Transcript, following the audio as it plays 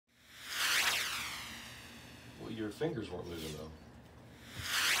your fingers weren't moving though.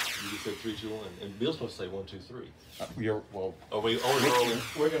 You just said 3, 2, 1, and Bill's supposed to say 1, 2, 3. Well. Are we?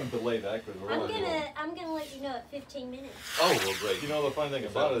 We're going to delay that because we're. I'm gonna let you know at 15 minutes. Oh, well, great. You know, the funny thing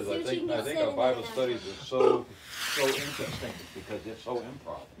about it is, I think our Bible studies are so interesting because it's so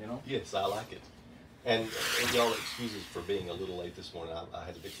improv. You know. Yes, I like it. And y'all, excuses for being a little late this morning. I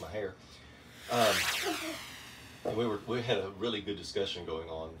had to fix my hair. We had a really good discussion going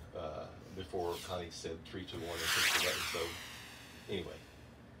on before Connie said 3, 2, 1 and pushed the button. So anyway,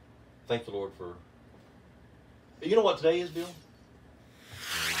 thank the Lord for. You know what today is, Bill?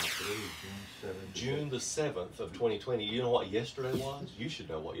 June the 7th of 2020. You know what yesterday was? You should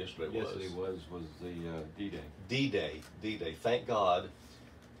know what yesterday was. Yesterday was the D-Day. D-Day. D-Day. Thank God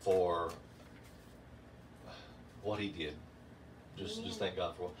for what He did. Just thank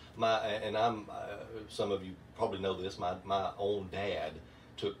God for some of you probably know this. My own dad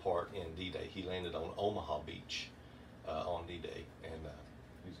took part in D-Day. He landed on Omaha Beach on D-Day, and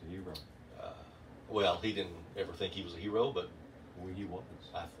he's a hero. Well, he didn't ever think he was a hero, but he was.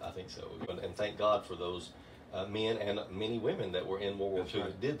 I think so. And thank God for those men and many women that were in World War II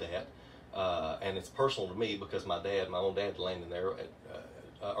that did that. And it's personal to me because my own dad, landed there at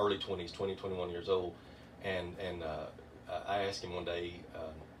early 20s, 20, 21 years old, and I asked him one day,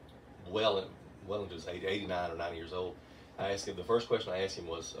 well into his 89 or 90 years old. I asked him, the first question I asked him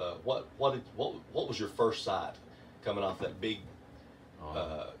was, what was your first sight coming off that big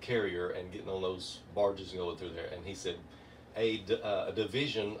carrier and getting on those barges and going through there? And he said, a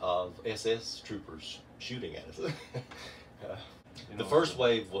division of SS troopers shooting at us. The first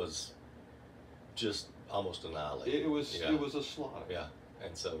wave was just almost annihilated. It was a slaughter. Yeah,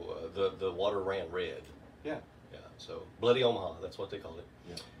 and so the water ran red. Yeah. Yeah, so Bloody Omaha, that's what they called it.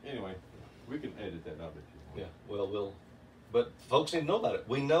 Yeah. Anyway, we can edit that out if you want. Yeah, well, but folks need to know about it.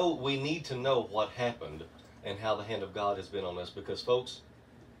 We need to know what happened and how the hand of God has been on us, because folks,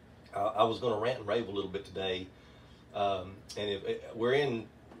 I was going to rant and rave a little bit today, and we're in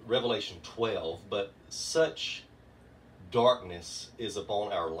Revelation 12, but such darkness is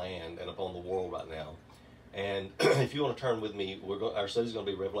upon our land and upon the world right now. And if you want to turn with me, our study is going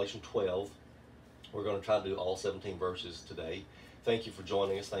to be Revelation 12. We're going to try to do all 17 verses today. Thank you for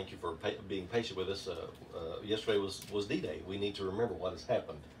joining us. Thank you for being patient with us. Yesterday was D-Day. We need to remember what has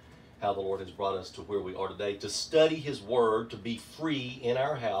happened, how the Lord has brought us to where we are today, to study His Word, to be free in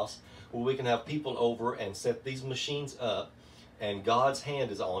our house, where we can have people over and set these machines up, and God's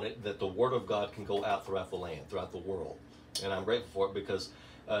hand is on it, that the Word of God can go out throughout the land, throughout the world. And I'm grateful for it, because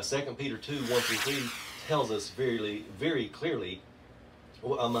 2 Peter 2, 1 through 3 tells us very, very clearly,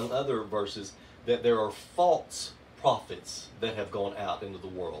 among other verses, that there are false prophets that have gone out into the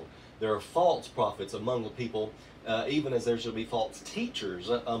world. There are false prophets among the people, even as there shall be false teachers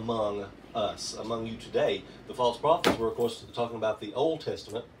among us, among you today. The false prophets were, of course, talking about the Old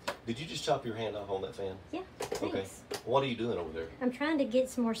Testament. Did you just chop your hand off on that fan? Yeah, thanks. Okay. What are you doing over there? I'm trying to get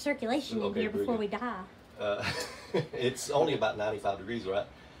some more circulation in here before we die. It's only about 95 degrees, right,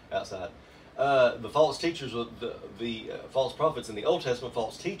 outside. The false teachers, the false prophets in the Old Testament,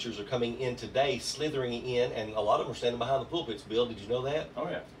 false teachers are coming in today, slithering in, and a lot of them are standing behind the pulpits. Bill, did you know that? Oh,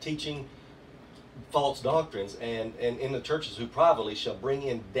 yeah. Teaching false doctrines, and in the churches who privately shall bring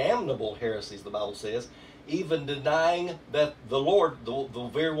in damnable heresies, the Bible says, even denying that the Lord, the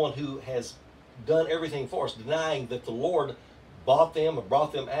very one who has done everything for us, denying that the Lord bought them or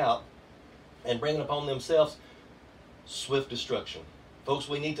brought them out, and bringing upon themselves swift destruction. Folks,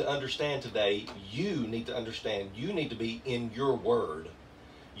 we need to understand today, you need to understand, you need to be in your Word.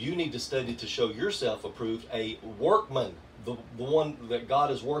 You need to study to show yourself approved, a workman, the one that God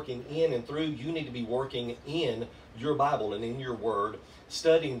is working in and through. You need to be working in your Bible and in your Word,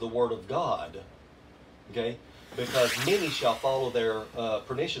 studying the Word of God, okay? Because many shall follow their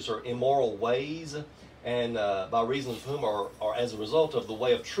pernicious or immoral ways, and by reason of whom or as a result of the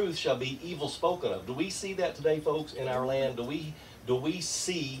way of truth shall be evil spoken of. Do we see that today, folks, in our land? Do we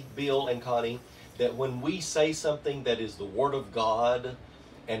see, Bill and Connie, that when we say something that is the Word of God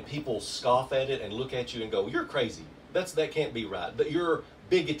and people scoff at it and look at you and go, you're crazy, that can't be right, that you're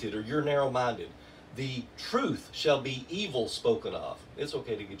bigoted or you're narrow-minded, the truth shall be evil spoken of? It's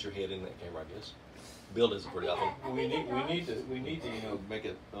okay to get your head in that camera, I guess. Bill does it pretty often. We need to make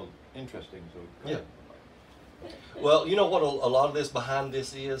it interesting. So yeah. Well, you know what a lot of this behind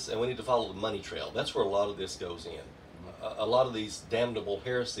this is, and we need to follow the money trail. That's where a lot of this goes in. A lot of these damnable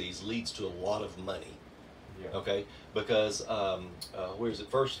heresies leads to a lot of money. Yeah. Okay, because where is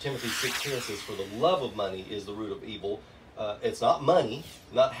it? 1 Timothy 6:10 says, "For the love of money is the root of evil." It's not money,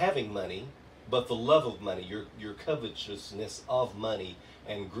 not having money, but the love of money, your covetousness of money,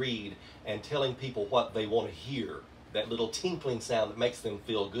 and greed and telling people what they want to hear. That little tinkling sound that makes them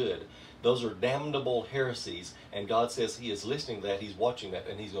feel good. Those are damnable heresies, and God says He is listening to that, He's watching that,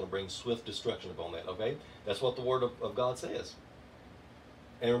 and He's going to bring swift destruction upon that, okay? That's what the Word of God says.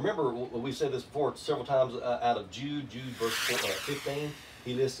 And remember, we said this before several times out of Jude verse 15.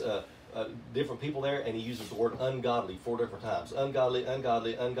 He lists different people there, and he uses the word ungodly 4 different times. Ungodly,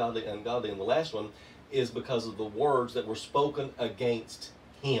 ungodly, ungodly, ungodly. And the last one is because of the words that were spoken against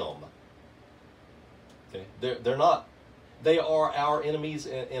him. Okay, they're not. They are our enemies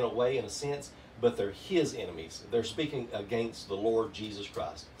in a way, in a sense, but they're His enemies. They're speaking against the Lord Jesus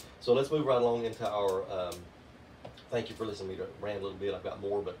Christ. So let's move right along into our. Thank you for listening to me. I ran a little bit. I've got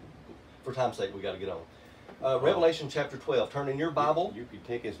more, but for time's sake, we got to get on. Revelation chapter 12. Turn in your Bible. You can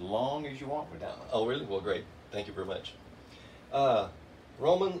take as long as you want with that. Oh, really? Well, great. Thank you very much. Where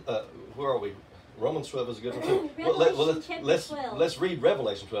are we? Romans 12 is a good one too. Let's read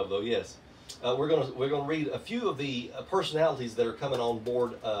Revelation 12 though. Yes, we're gonna read a few of the personalities that are coming on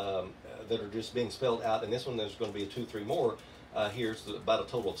board that are just being spelled out. And this one, there's going to be 2, 3 more here. It's about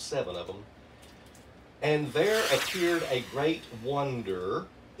a total of 7 of them. And there appeared a great wonder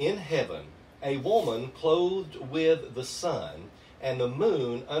in heaven, a woman clothed with the sun, and the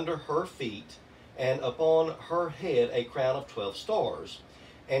moon under her feet, and upon her head a crown of 12 stars.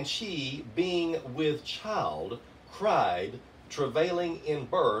 And she, being with child, cried, travailing in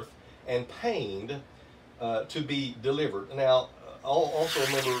birth, and pained to be delivered. Now, also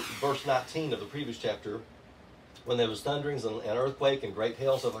remember verse 19 of the previous chapter, when there was thunderings and an earthquake and great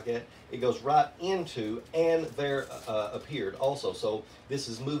hail, stuff like that. It goes right into, and there appeared also. So this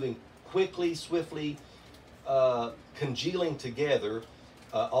is moving quickly, swiftly, congealing together.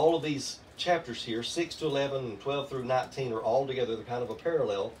 All of these chapters here, 6 to 11 and 12 through 19, are all together. They're kind of a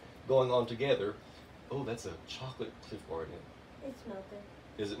parallel going on together. Oh, that's a chocolate Cliff Bar, isn't it? It's mocha.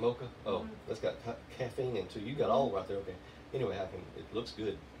 Is it mocha? Oh, that's got caffeine in it too. You got all right there. Okay. Anyway, it looks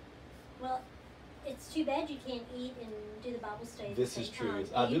good. Well, it's too bad you can't eat and do the Bible study. This is true.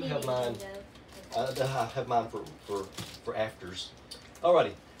 I do have mine. I have mine for afters.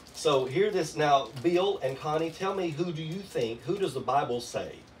 Alrighty. So hear this now, Bill and Connie. Tell me, who does the Bible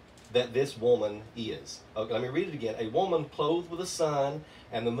say that this woman is? Okay, let me read it again. A woman clothed with the sun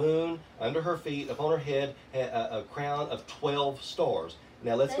and the moon under her feet, upon her head a crown of 12 stars.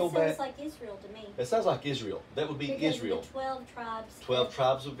 Now let's go back. That sounds like Israel to me. It sounds like Israel. That would be because Israel. The 12 tribes. 12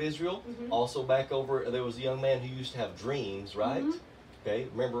 tribes of Israel. Mm-hmm. Also back over, there was a young man who used to have dreams, right? Mm-hmm. Okay,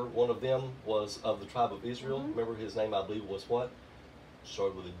 remember one of them was of the tribe of Israel. Mm-hmm. Remember his name, I believe, was what?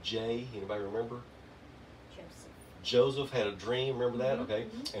 Started with a J. Anybody remember? Joseph had a dream. Remember that? Mm-hmm. Okay.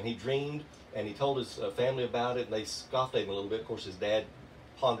 Mm-hmm. And he dreamed, and he told his family about it, and they scoffed at him a little bit. Of course, his dad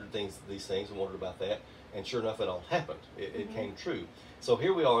pondered these things and wondered about that. And sure enough, it all happened. It came true. So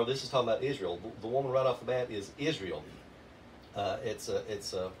here we are. This is talking about Israel. The woman right off the bat is Israel. It's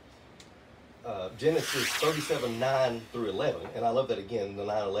Genesis 37, 9 through 11. And I love that again, the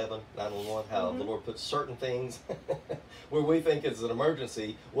 9-11, 911, how the Lord puts certain things where we think it's an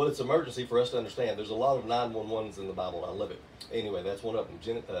emergency. Well, it's an emergency for us to understand. There's a lot of 911s in the Bible, and I love it. Anyway, that's one of them.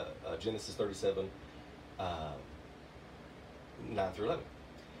 Genesis 37, 9 through 11.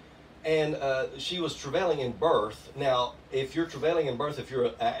 And she was travailing in birth. Now, if you're travailing in birth, if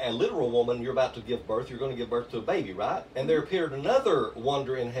you're a literal woman, you're about to give birth, you're going to give birth to a baby, right? And there appeared another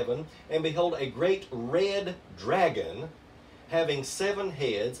wonder in heaven, and behold, a great red dragon, having 7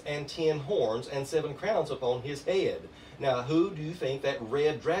 heads and 10 horns and 7 crowns upon his head. Now, who do you think that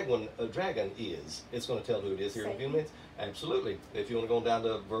red dragon is? It's going to tell who it is here in a few minutes. Absolutely. If you want to go down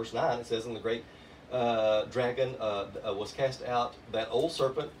to verse 9, it says, in the great dragon was cast out, that old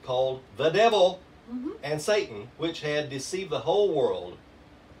serpent called the devil and Satan, which had deceived the whole world.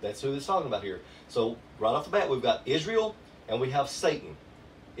 That's who it's talking about here. So right off the bat, we've got Israel and we have Satan.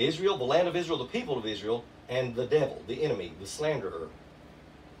 Israel, the land of Israel, the people of Israel, and the devil, the enemy, the slanderer.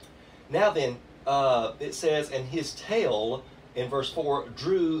 Now then, it says, and his tail, in verse 4,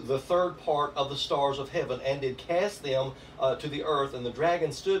 drew the 3rd part of the stars of heaven, and did cast them to the earth. And the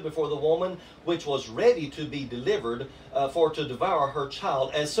dragon stood before the woman, which was ready to be delivered, for to devour her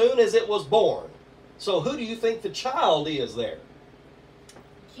child as soon as it was born. So who do you think the child is there?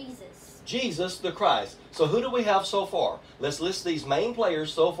 Jesus. Jesus the Christ. So who do we have so far? Let's list these main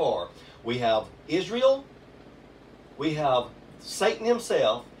players so far. We have Israel, we have Satan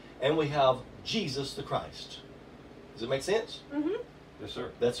himself, and we have Jesus the Christ. Does it make sense? Mm-hmm. Yes, sir.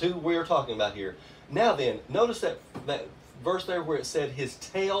 That's who we're talking about here. Now then, notice that verse there where it said his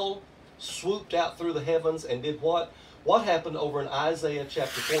tail swooped out through the heavens and did what? What happened over in Isaiah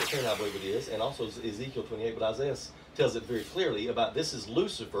chapter 14, I believe it is, and also Ezekiel 28, but Isaiah tells it very clearly about this is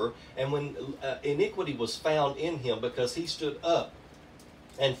Lucifer, and when iniquity was found in him because he stood up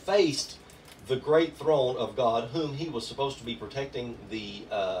and faced the great throne of God, whom he was supposed to be protecting the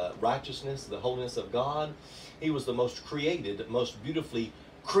righteousness, the holiness of God. He was the most created, most beautifully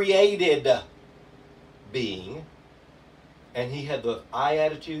created being. And he had the I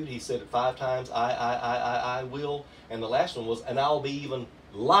attitude. He said it 5 times, I will. And the last one was, and I'll be even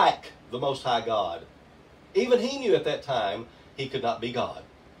like the Most High God. Even he knew at that time he could not be God.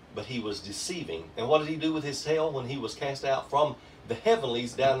 But he was deceiving. And what did he do with his tail when he was cast out from the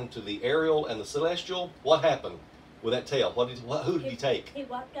heavenlies down into the aerial and the celestial? What happened with that tail? Who did he take? He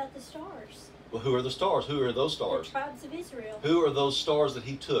wiped out the stars. Well, who are the stars? Who are those stars? The tribes of Israel. Who are those stars that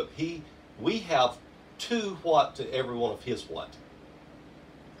he took? We have 2 what to every one of his what?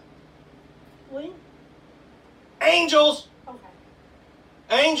 When? Angels! Okay.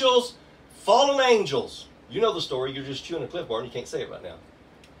 Angels! Fallen angels. You know the story. You're just chewing a Cliff Bar and you can't say it right now.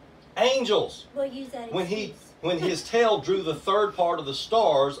 Angels. We'll use that When his tail drew the 3rd part of the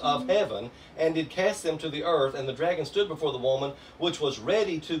stars of heaven and did cast them to the earth, and the dragon stood before the woman, which was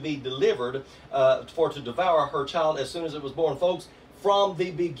ready to be delivered for to devour her child as soon as it was born. Folks, from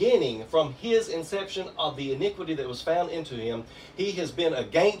the beginning, from his inception of the iniquity that was found into him, he has been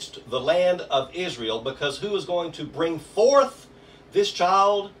against the land of Israel, because who is going to bring forth this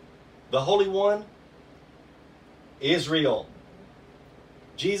child, the Holy One? Israel.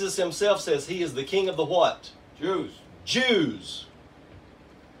 Jesus himself says he is the king of the what? Jews. Jews.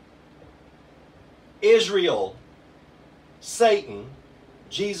 Israel. Satan.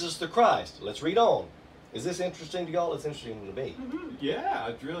 Jesus the Christ. Let's read on. Is this interesting to y'all? It's interesting to me. Yeah,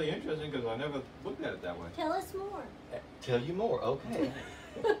 it's really interesting because I never looked at it that way. Tell us more. Tell you more. Okay.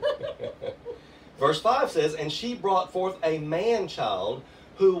 Verse 5 says, and she brought forth a man-child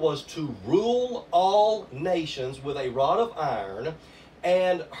who was to rule all nations with a rod of iron,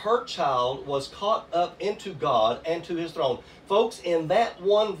 and her child was caught up into God and to his throne. Folks, in that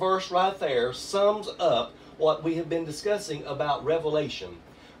one verse right there sums up what we have been discussing about Revelation.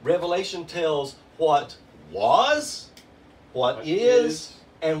 Revelation tells what was, what is,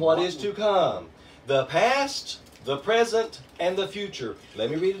 and what is to come. The past, the present, and the future. Let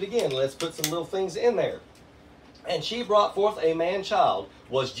me read it again. Let's put some little things in there. And she brought forth a man-child.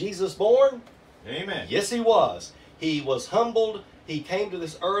 Was Jesus born? Amen. Yes, he was. He was humbled. He came to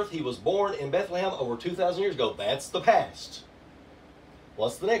this earth. He was born in Bethlehem over 2,000 years ago. That's the past.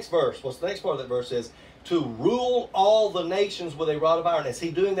 What's the next verse? What's the next part of that verse says? To rule all the nations with a rod of iron. Is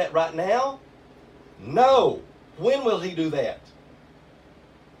he doing that right now? No. When will he do that?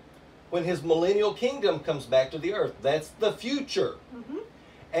 When his millennial kingdom comes back to the earth. That's the future.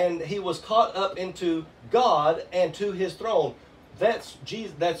 And he was caught up into God and to his throne. That's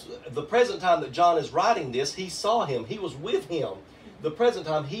Jesus. That's the present time that John is writing this. He saw him. He was with him. The present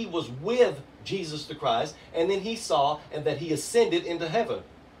time he was with Jesus the Christ, and then he saw and that he ascended into heaven.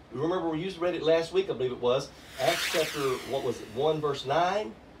 Remember, we read it last week, I believe it was. Acts chapter, 1 verse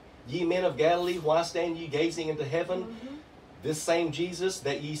 9? Ye men of Galilee, why stand ye gazing into heaven? This same Jesus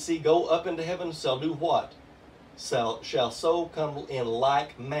that ye see go up into heaven shall do what? Shall so come in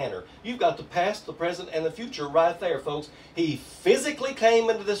like manner. You've got the past, the present, and the future right there, folks. He physically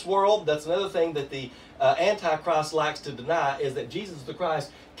came into this world. That's another thing that the Antichrist likes to deny, is that Jesus the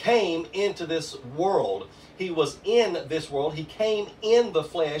Christ came into this world. He was in this world. He came in the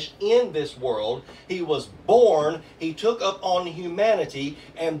flesh in this world. He was born. He took up on humanity,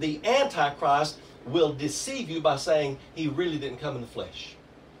 and the Antichrist will deceive you by saying he really didn't come in the flesh.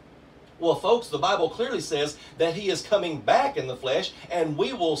 Well, folks, the Bible clearly says that he is coming back in the flesh, and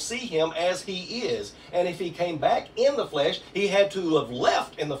we will see him as he is. And if he came back in the flesh, he had to have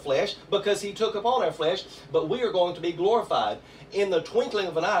left in the flesh because he took upon our flesh, but we are going to be glorified. In the twinkling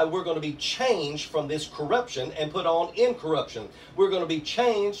of an eye, we're going to be changed from this corruption and put on incorruption. We're going to be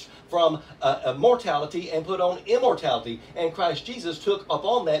changed from mortality and put on immortality. And Christ Jesus took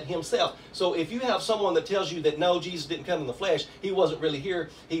upon that himself. So if you have someone that tells you that no, Jesus didn't come in the flesh, he wasn't really here,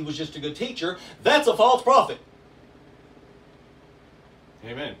 he was just a good teacher, that's a false prophet.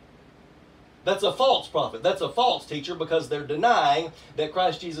 Amen. That's a false prophet. That's a false teacher, because they're denying that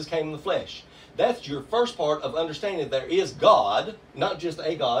Christ Jesus came in the flesh. That's your first part of understanding that there is God, not just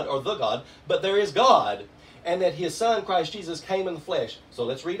a God or the God, but there is God, and that his son Christ Jesus came in the flesh. So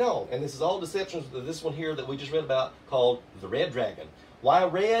let's read on. And this is all deceptions. This one here that we just read about, called the red dragon. Why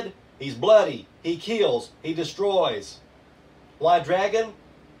red? He's bloody. He kills. He destroys. Why dragon?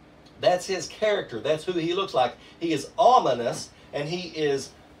 That's his character. That's who he looks like. He is ominous, and he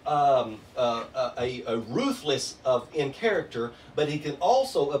is a ruthless in character, but he can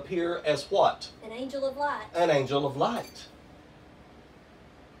also appear as what? An angel of light. An angel of light.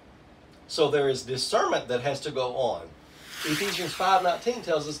 So there is discernment that has to go on. Ephesians 5:19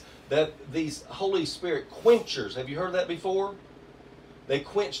 tells us that these Holy Spirit quenchers, have you heard that before? They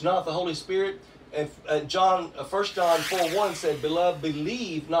quench not the Holy Spirit. And 1 John 4:1 said, "Beloved,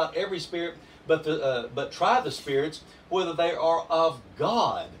 believe not every spirit, but try the spirits, whether they are of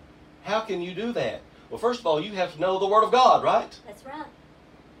God." How can you do that? Well, first of all, you have to know the Word of God, right? That's right.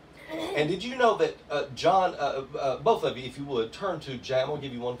 And did you know that John, both of you, if you would, turn to James. I'm going to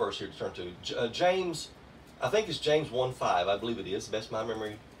give you one verse here to turn to. James, I think it's James 1:5. I believe it is. Best of my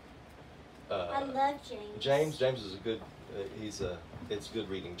memory. I love James. James is a good, it's good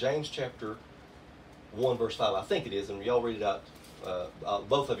reading. James chapter 1 verse 5. I think it is. And y'all read it out.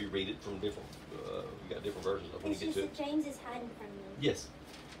 Both of you read it from different, you got different versions of when It's you get just to it. that James is hiding from you. Yes.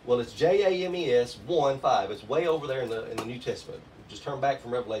 Well, it's James 1:5. It's way over there in the New Testament. Just turn back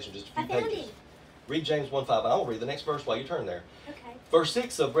from Revelation just a few I found pages. it. Read James 1:5. I will read the next verse while you turn there. Okay. Verse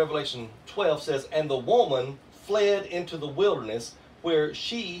 6 of Revelation 12 says, "And the woman fled into the wilderness, where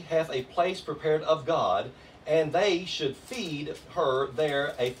she hath a place prepared of God, and they should feed her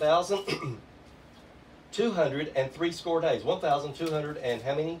there 1,260 days." 1,200 and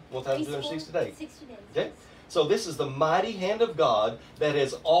how many? 1,260 days. 60 days. Okay? So this is the mighty hand of God that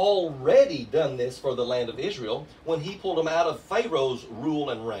has already done this for the land of Israel when he pulled them out of Pharaoh's rule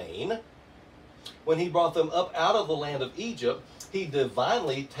and reign. When he brought them up out of the land of Egypt, he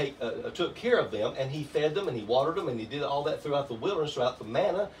divinely took care of them, and he fed them, and he watered them, and he did all that throughout the wilderness, throughout the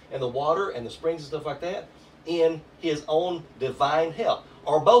manna and the water and the springs and stuff like that, in his own divine help.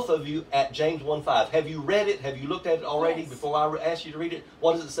 Are both of you at James 1:5? Have you read it? Have you looked at it already? Yes. Before I ask you to read it?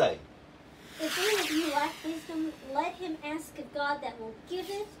 What does it say? "If any of you lack wisdom, let him ask of God, that will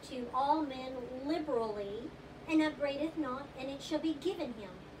giveth to all men liberally, and upbraideth not, and it shall be given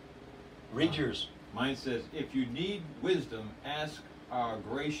him." Read yours. Mine says, "If you need wisdom, ask our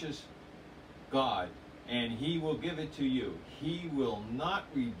gracious God, and he will give it to you. He will not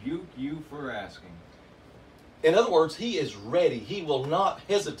rebuke you for asking." In other words, he is ready. He will not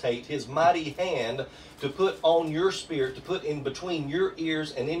hesitate his mighty hand to put on your spirit, to put in between your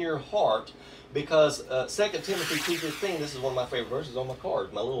ears and in your heart, because 2 Timothy 2:15, this is one of my favorite verses on my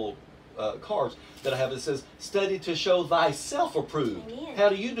cards, my little cards that I have. It says, "Study to show thyself approved." Amen. How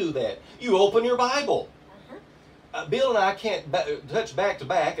do you do that? You open your Bible. Uh-huh. Bill and I can't touch back to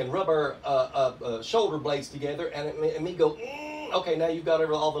back and rub our shoulder blades together and me go, okay, now you've got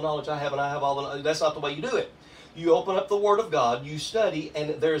all the knowledge I have and I have all the knowledge. That's not the way you do it. You open up the Word of God, you study,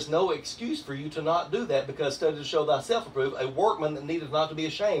 and there's no excuse for you to not do that, because study to show thyself approved, a workman that needeth not to be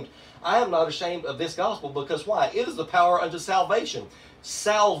ashamed. I am not ashamed of this gospel, because why? It is the power unto salvation.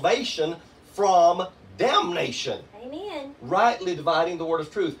 Salvation from damnation. Amen. Rightly dividing the word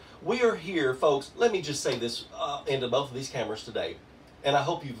of truth. We are here, folks. Let me just say this into both of these cameras today, and I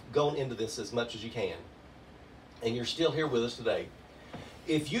hope you've gone into this as much as you can, and you're still here with us today.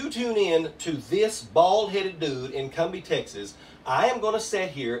 If you tune in to this bald-headed dude in Cumbie, Texas, I am going to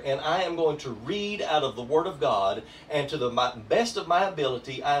sit here and I am going to read out of the Word of God, and to the best of my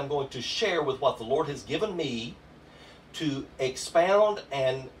ability, I am going to share with what the Lord has given me to expound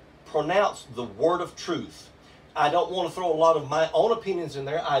and pronounce the word of truth. I don't want to throw a lot of my own opinions in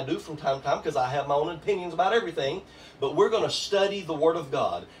there. I do from time to time, because I have my own opinions about everything. But we're going to study the Word of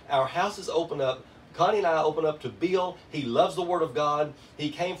God. Our house is open up. Connie and I open up to Bill. He loves the Word of God. He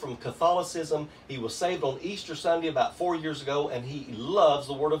came from Catholicism. He was saved on Easter Sunday about 4 years ago, and he loves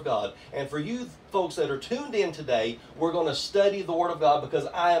the Word of God. And for you folks that are tuned in today, we're going to study the Word of God, because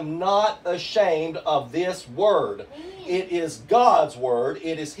I am not ashamed of this Word. It is God's Word.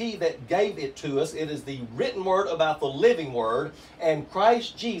 It is He that gave it to us. It is the written Word about the living Word. And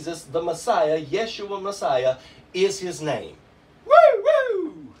Christ Jesus, the Messiah, Yeshua Messiah, is His name. Woo,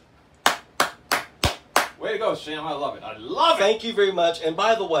 woo! Way to go, Sam. I love it. I love it. Thank you very much. And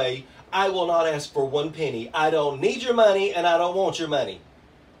by the way, I will not ask for 1 penny. I don't need your money, and I don't want your money.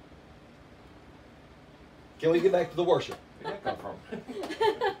 Can we get back to the worship? Where did that come from?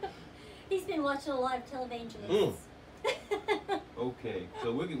 He's been watching a lot of televangelists. Okay,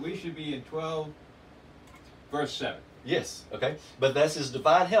 so we should be in 12, verse 7. Yes, okay. But that's His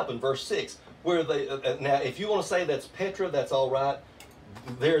divine help in verse 6. Where they now, if you want to say that's Petra, that's all right.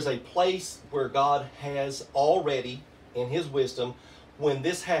 There's a place where God has already, in His wisdom, when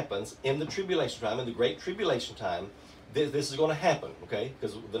this happens, in the tribulation time, in the great tribulation time, this is going to happen, okay?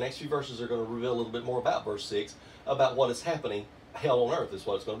 Because the next few verses are going to reveal a little bit more about verse 6, about what is happening. Hell on earth is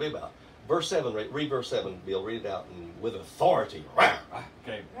what it's going to be about. Verse 7, read verse 7, Bill. Read it out and with authority.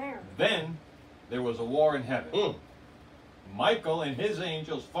 Okay. Then there was a war in heaven. Michael and his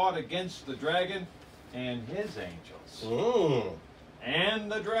angels fought against the dragon and his angels.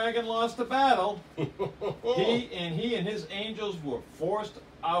 And the dragon lost the battle. He and his angels were forced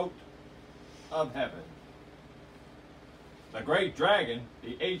out of heaven. The great dragon,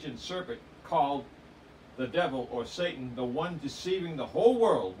 the ancient serpent called the devil or Satan, the one deceiving the whole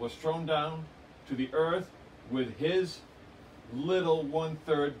world, was thrown down to the earth with his little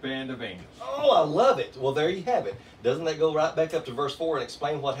 1/3 band of angels. Oh, I love it. Well, there you have it. Doesn't that go right back up to verse 4 and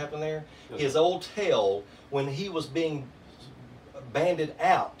explain what happened there? Yes. His old tale when he was being banded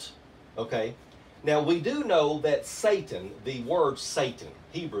out. Okay? Now, we do know that Satan, the word Satan,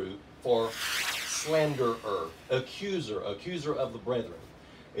 Hebrew, for slanderer, accuser of the brethren.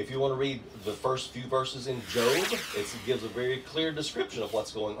 If you want to read the first few verses in Job, it gives a very clear description of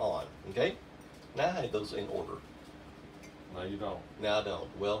what's going on. Okay? Now, I had those in order. No, you don't. No, I don't.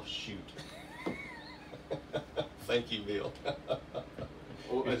 Well, shoot. Thank you, Bill.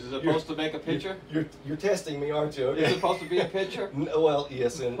 Well, is it supposed to make a picture? You're testing me, aren't you? Is it supposed to be a picture? Well,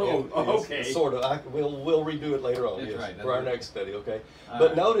 yes, and okay. yes, sort of. We'll redo it later on. That's yes, right, that's for our right. next study. Okay, All but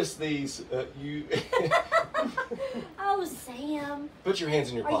right. notice these. You Oh, Sam. put your hands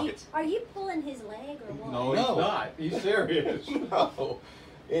in your Are you, pockets. are you pulling his leg or what? No, No. he's not. He's serious. No.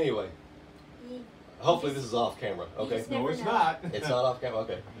 Anyway, You- hopefully this is off camera. You Okay, just No, never it's know. not. it's not off camera.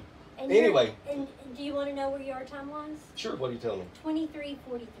 Okay, And you're- Anyway. And do you want to know where you are time-wise? sure. What are you telling me?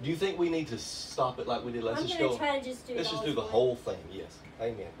 23:43. Do you think we need to stop it like we did? I'm Let's just going to go. try to just do Let's it just all do the for whole thing. Yes.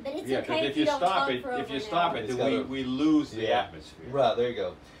 Amen. But it's Yeah, because okay if you don't stop talk it, for if over you an stop hour. it, It's then gotta- we lose the Yeah. atmosphere. Right, there you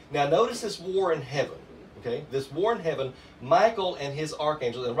go. Now notice this war in heaven. Okay, this war in heaven, Michael and his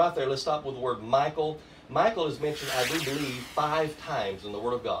archangels, and right there, let's stop with the word Michael. Michael is mentioned, I do believe, 5 times in the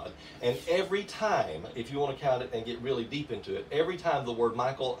Word of God. And every time, if you want to count it and get really deep into it, every time the word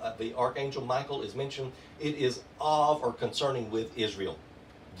Michael, the archangel Michael is mentioned, it is of or concerning with Israel,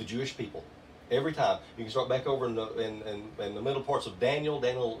 the Jewish people. Every time. You can start back over in the middle parts of Daniel,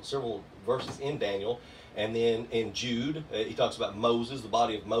 several verses in Daniel, and then in Jude, he talks about Moses, the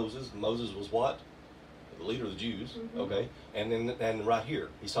body of Moses. Moses was what? The leader of the Jews. Okay, and right here,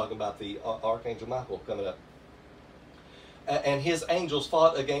 he's talking about the archangel Michael coming up. And his angels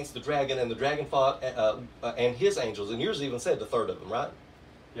fought against the dragon, and the dragon fought, and his angels, and yours even said the third of them, right?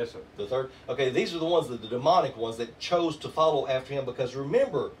 Yes, sir. The third. Okay, these are the ones, the demonic ones that chose to follow after him, because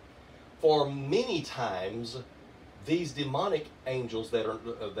remember, for many times, these demonic angels that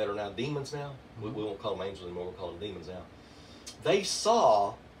are now demons now, we won't call them angels anymore, we'll call them demons now. They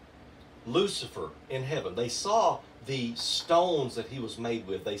saw Lucifer in heaven. They saw the stones that he was made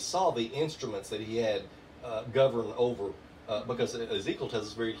with. They saw the instruments that he had governed over, because Ezekiel tells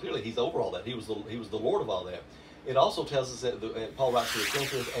us very clearly he's over all that. He was the Lord of all that. It also tells us that Paul writes to the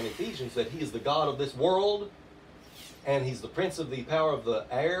Corinthians and Ephesians that he is the God of this world, and he's the prince of the power of the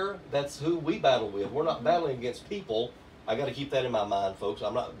air. That's who we battle with. We're not battling against people. I got to keep that in my mind, folks.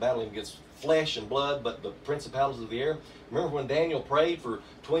 I'm not battling against flesh and blood, but the principalities of the air. Remember when Daniel prayed for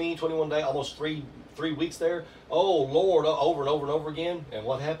 21 days, almost three weeks there? Oh, Lord, over and over and over again. And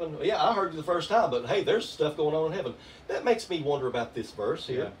what happened? Yeah, I heard you the first time, but hey, there's stuff going on in heaven. That makes me wonder about this verse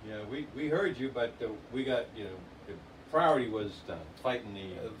here. Yeah, we heard you, but we got, the priority was fighting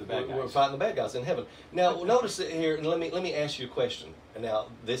the bad guys. We're fighting the bad guys in heaven. Now, notice it here, and let me ask you a question. And now,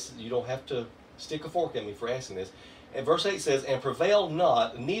 this, you don't have to stick a fork in me for asking this. And verse 8 says, and prevailed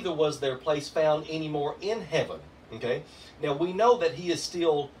not, neither was their place found any more in heaven. Okay? Now, we know that he is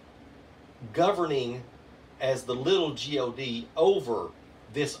still governing as the little God over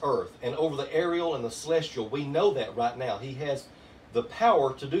this earth and over the aerial and the celestial. We know that right now. He has the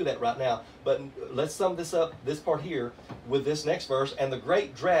power to do that right now. But let's sum this up, this part here, with this next verse. And the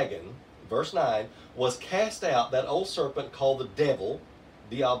great dragon, verse 9, was cast out, that old serpent called the devil,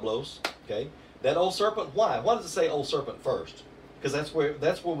 Diablos, okay? That old serpent, why? Why does it say old serpent first? Because that's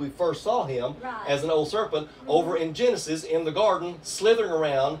where we first saw him, Right. as an old serpent over in Genesis in the garden, slithering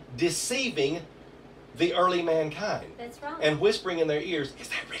around, deceiving the early mankind. That's right. And whispering in their ears, is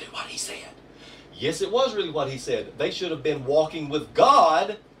that really what he said? Yes, it was really what he said. They should have been walking with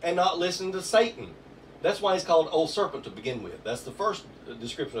God and not listening to Satan. That's why he's called old serpent to begin with. That's the first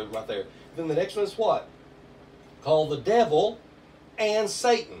description of it right there. Then the next one is what? Called the devil and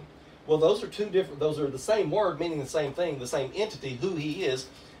Satan. Well, those are two different, those are the same word meaning the same thing, the same entity, who he is.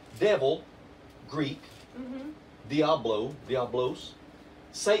 Devil, Greek, Diablos,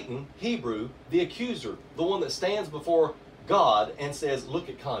 Satan, Hebrew, the accuser, the one that stands before God and says, look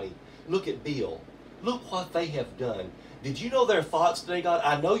at Connie, look at Bill, look what they have done. Did you know their thoughts today, God?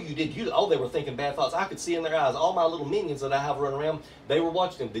 I know you did. They were thinking bad thoughts. I could see in their eyes. All my little minions that I have running around, they were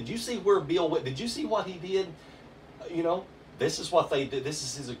watching him. Did you see where Bill went? Did you see what he did? You know, this is what they did. This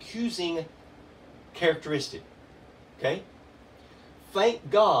is his accusing characteristic. Okay? Thank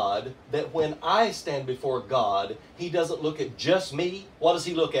God that when I stand before God, he doesn't look at just me. What does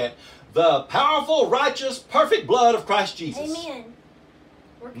he look at? The powerful, righteous, perfect blood of Christ Jesus. Amen.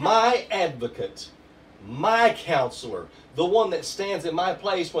 My advocate, my counselor, the one that stands in my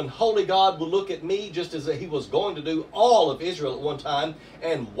place when holy God will look at me just as he was going to do all of Israel at one time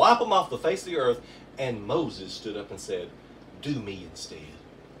and wipe them off the face of the earth. And Moses stood up and said, do me instead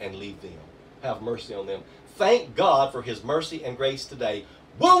and leave them. Have mercy on them. Thank God for his mercy and grace today.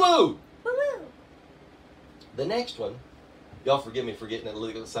 Woo-woo! Woo-woo! The next one, y'all forgive me for getting a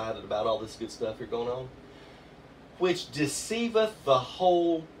little excited about all this good stuff here going on. Which deceiveth the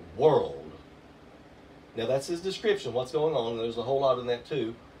whole world. Now that's his description, what's going on. There's a whole lot in that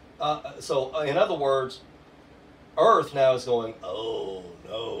too. So in other words, earth now is going, oh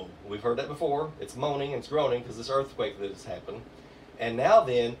no. We've heard that before. It's moaning and it's groaning because this earthquake that has happened. And now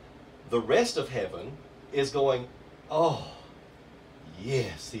then, the rest of heaven is going, oh,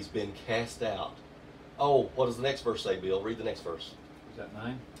 yes, he's been cast out. Oh, what does the next verse say, Bill? Read the next verse. Is that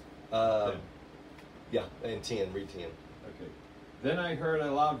 9? 10. Yeah, and 10. Read 10. Okay. Then I heard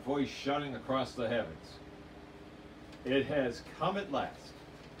a loud voice shouting across the heavens. It has come at last,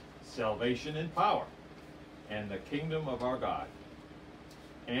 salvation and power, and the kingdom of our God,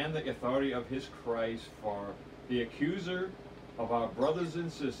 and the authority of his Christ, for the accuser of our brothers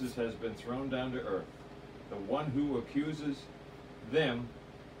and sisters has been thrown down to earth, the one who accuses them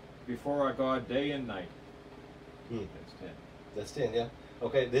before our God day and night. That's 10. That's 10, yeah.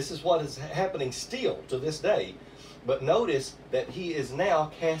 Okay, this is what is happening still to this day. But notice that he is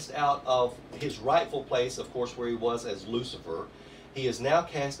now cast out of his rightful place, of course, where he was as Lucifer. He is now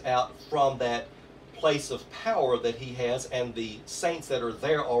cast out from that place of power that he has, and the saints that are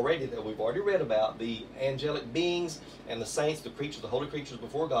there already, that we've already read about, the angelic beings and the saints, the creatures, the holy creatures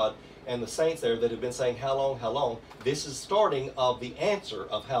before God, and the saints there that have been saying, how long, how long? This is starting of the answer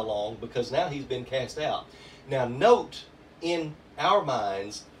of how long, because now he's been cast out. Now note in our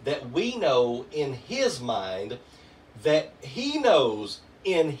minds that we know in his mind that he knows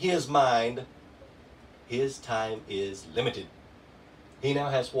in his mind his time is limited. He now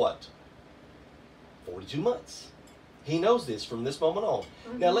has what? 42 months. He knows this from this moment on.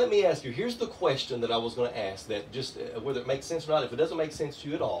 Now let me ask you, here's the question that I was going to ask, that just whether it makes sense or not. If it doesn't make sense to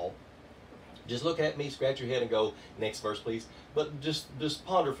you at all, just look at me, scratch your head and go, next verse please. But just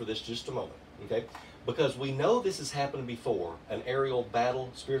ponder for this just a moment, okay? Because we know this has happened before, an aerial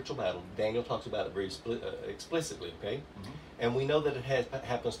battle, spiritual battle. Daniel talks about it very explicitly, okay? And we know that it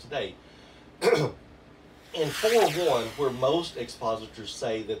happens today. In 4:1, where most expositors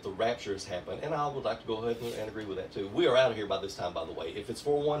say that the rapture has happened, and I would like to go ahead and agree with that too. We are out of here by this time, by the way. If it's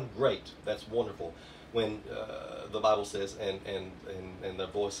 4:1, great. That's wonderful. When the Bible says, and the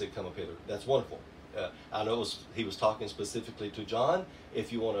voice said, come up hither. That's wonderful. I know he was talking specifically to John.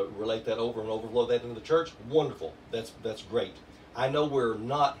 If you want to relate that over and overflow that into the church, wonderful. That's great. I know we're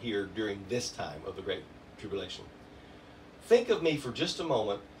not here during this time of the Great Tribulation. Think of me for just a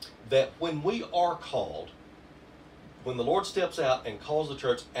moment that when we are called, when the Lord steps out and calls the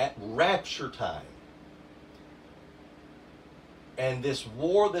church at rapture time, and this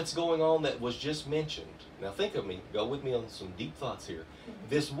war that's going on that was just mentioned, now think of me, go with me on some deep thoughts here.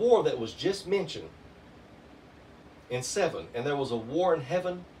 This war that was just mentioned in 7, and there was a war in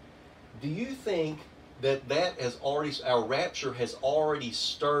heaven, do you think that our rapture has already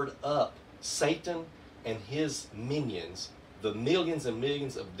stirred up Satan and his minions, the millions and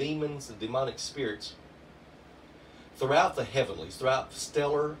millions of demons and demonic spirits throughout the heavenlies, throughout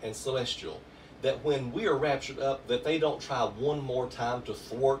stellar and celestial, that when we are raptured up, that they don't try one more time to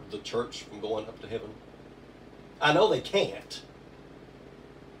thwart the church from going up to heaven? I know they can't.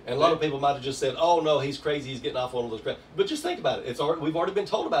 And a lot of people might have just said, oh no, he's crazy, he's getting off on all those crap. But just think about it. We've already been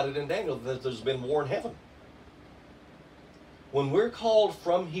told about it in Daniel, that there's been war in heaven. When we're called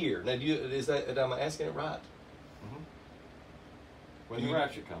from here, now am I asking it right? When the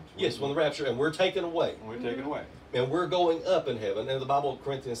rapture comes. Yes, when the rapture, and we're taken away. We're taken away. And we're going up in heaven, and the Bible,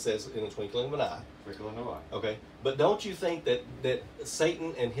 Corinthians says, in the twinkling of an eye. Twinkling of an eye. Okay, but don't you think that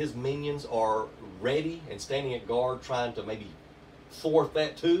Satan and his minions are ready and standing at guard, trying to maybe thwart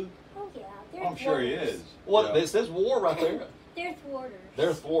that too? Oh yeah, I'm sure he is. What? It says war right there. They're thwarters.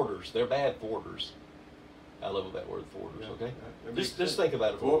 They're thwarters. They're bad thwarters. I love that word, thwarters. Okay, just think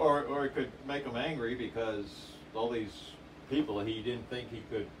about it. Or it could make them angry because all these people he didn't think he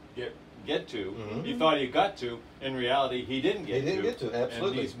could get get to. Mm-hmm. He thought he got to. In reality, he didn't get to. He didn't get to,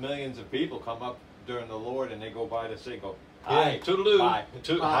 absolutely. And these millions of people come up during the Lord, and they go by the sea, go, yeah, hi, toodaloo, bye,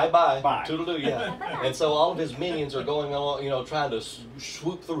 hi, bye, bye. toodaloo, yeah. Bye-bye. And so all of his minions are going on, you know, trying to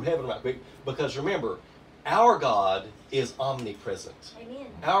swoop through heaven right quick. Because remember, our God is omnipresent. Amen.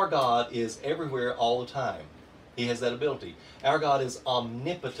 Our God is everywhere all the time. He has that ability. Our God is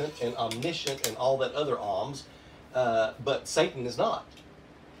omnipotent and omniscient and all that other alms, but Satan is not.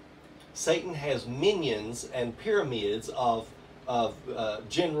 Satan has minions and pyramids of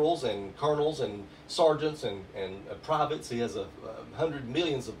generals and colonels and sergeants and privates. He has 100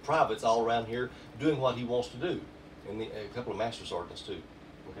 millions of privates all around here doing what he wants to do, and a couple of master sergeants too.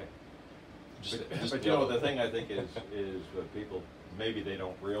 Okay. But you know, the thing I think is what people, maybe they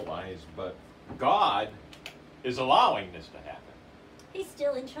don't realize, but God is allowing this to happen. He's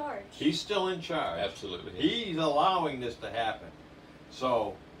still in charge. He's still in charge. Absolutely. He's allowing this to happen.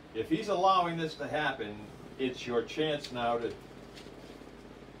 So if he's allowing this to happen, it's your chance now to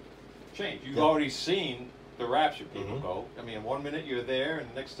change. You've already seen the rapture people go. I mean, 1 minute you're there, and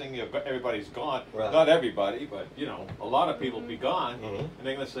the next thing everybody's gone. Right. Not everybody, but you know, a lot of people be gone, and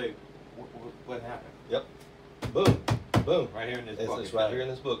they're going to say, "What happened?" Yep. Boom. Boom. Right here in this book. It's right here in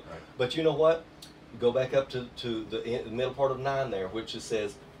this book. Right. But you know what? Go back up to the middle part of 9 there, which it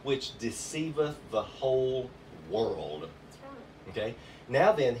says, which deceiveth the whole world. That's right. Okay?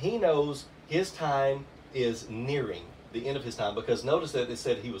 Now then, he knows his time is nearing the end of his time, because notice that it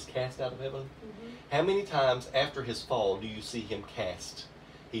said he was cast out of heaven. How many times after his fall do you see him cast?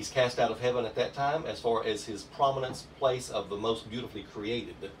 He's cast out of heaven at that time as far as his prominence place of the most beautifully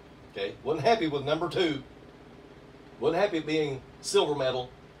created. Okay? Wasn't happy with number 2. Wasn't happy being silver medal.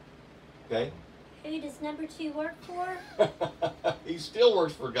 Okay? Who does number 2 work for? He still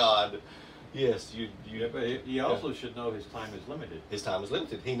works for God. Yes, Yeah, but he also should know his time is limited. his time is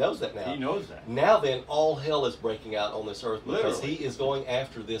limited. He knows that now. He knows that. Now then, all hell is breaking out on this earth because Literally. he is going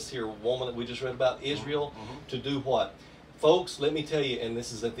after this here woman that we just read about, Israel, to do what? Folks, let me tell you, and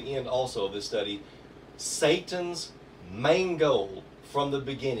this is at the end also of this study, Satan's main goal from the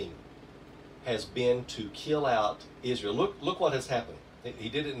beginning has been to kill out Israel. Look what has happened. He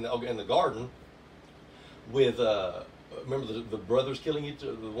did it in the garden with, remember the brothers killing each,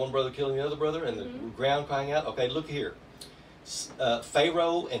 the one brother killing the other brother, and the ground crying out. Okay, look here.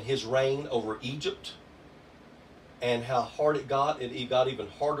 Pharaoh and his reign over Egypt, and how hard it got. It got even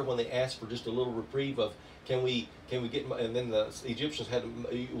harder when they asked for just a little reprieve of, can we get, and then the Egyptians had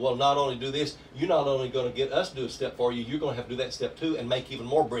to, well, not only do this, you're not only going to get us to do a step for you, you're going to have to do that step too and make even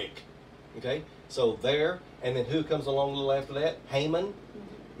more brick. Okay, so there, and then who comes along a little after that? Haman.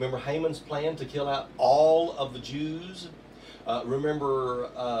 Remember Haman's plan to kill out all of the Jews? Remember,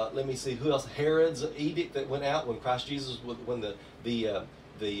 let me see, who else? Herod's edict that went out when Christ Jesus, when the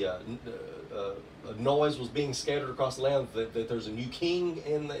noise was being scattered across the land that there's a new king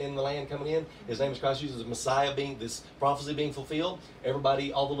in the land coming in. His name is Christ Jesus, the Messiah, being this prophecy being fulfilled.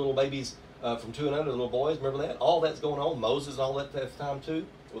 Everybody, all the little babies from 2 and under, the little boys, remember that? All that's going on. Moses and all that at the time too,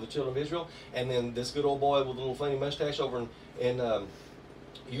 with the children of Israel. And then this good old boy with a little funny mustache over in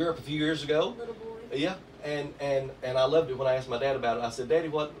Europe a few years ago. Little boy. Yeah, and I loved it when I asked my dad about it. I said, Daddy,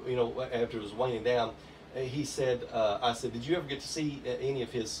 what, you know, after it was waning down, he said, I said, did you ever get to see any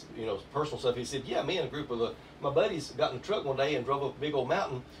of his, you know, personal stuff? He said, yeah, me and a group of my buddies got in a truck one day and drove up a big old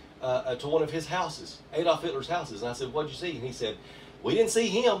mountain to one of his houses, Adolf Hitler's houses. And I said, what'd you see? And he said, we didn't see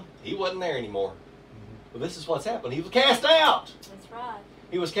him. He wasn't there anymore. Well, this is what's happened. He was cast out. That's right.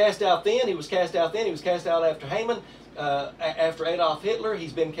 He was cast out then. He was cast out then. He was cast out after Haman. After Adolf Hitler,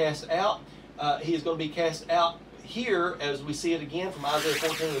 he's been cast out. He is going to be cast out here as we see it again from Isaiah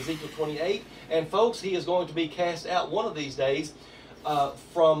 14 and Ezekiel 28. And folks, he is going to be cast out one of these days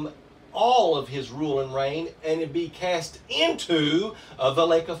from all of his rule and reign, and it be cast into the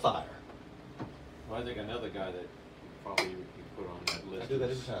lake of fire. Well, I think another guy that probably you could put on that list. I do that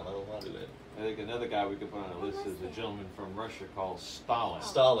every time. I don't know why I do that. I think another guy we could put on the list is a gentleman from Russia called Stalin.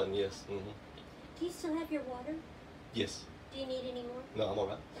 Stalin, yes. Do you still have your water? Yes. Do you need any more? No, I'm all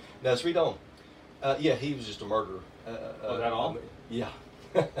right. Now, let's read on. Yeah, he was just a murderer. Was that all? Yeah.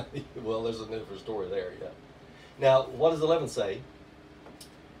 Well, there's a different story there, yeah. Now, what does 11 say?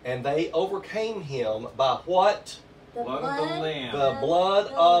 And they overcame him by what? The Blood of the Lamb. The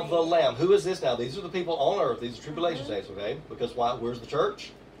blood of the Lamb. Who is this now? These are the people on earth. These are tribulation saints, okay? Because why? Where's the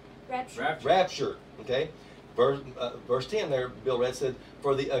church? Rapture. Rapture, okay? Verse 10 there, Bill Red said,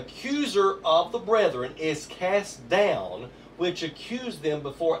 for the accuser of the brethren is cast down, which accused them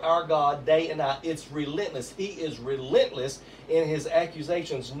before our God day and night. It's relentless. He is relentless in his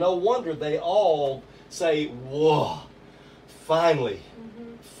accusations. No wonder they all say, whoa, finally.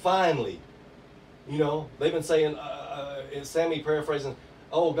 finally, you know, they've been saying, Sammy paraphrasing,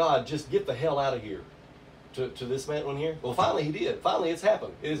 oh God, just get the hell out of here to this man on here. Well, finally he did. Finally it's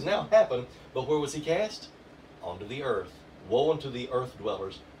happened. It has now happened. But where was he cast? Onto the earth. Woe unto the earth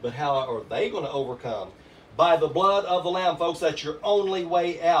dwellers. But how are they going to overcome? By the blood of the Lamb, folks. That's your only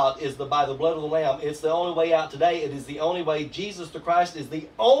way out, is by the blood of the Lamb. It's the only way out today. It is the only way. Jesus the Christ is the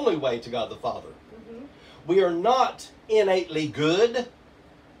only way to God the Father. Mm-hmm. We are not innately good.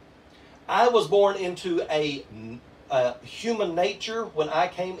 I was born into a human nature. When I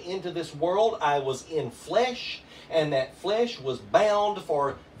came into this world, I was in flesh, and that flesh was bound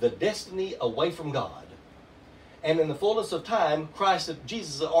for the destiny away from God. And in the fullness of time,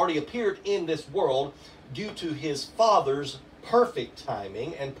 Jesus had already appeared in this world due to his Father's perfect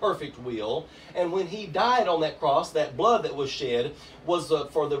timing and perfect will. And when he died on that cross, that blood that was shed was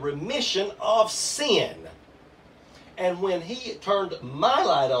for the remission of sin. And when he turned my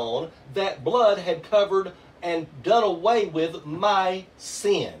light on, that blood had covered and done away with my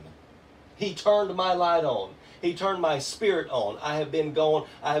sin. He turned my light on. He turned my spirit on. I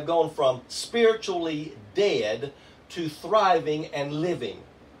have gone from spiritually dead to thriving and living.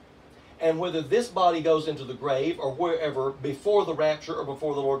 And whether this body goes into the grave or wherever, before the rapture or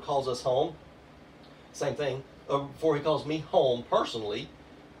before the Lord calls us home, same thing, or before he calls me home personally,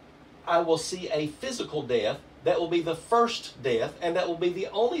 I will see a physical death. That will be the first death, and that will be the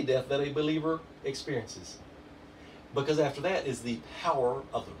only death that a believer experiences. Because after that is the power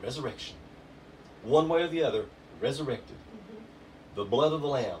of the resurrection. One way or the other, resurrected. Mm-hmm. The blood of the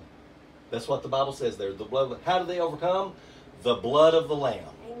Lamb. That's what the Bible says there. The blood. How do they overcome? The blood of the Lamb.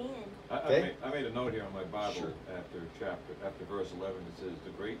 Amen. Okay? I made a note here on my Bible. Sure. after verse 11. It says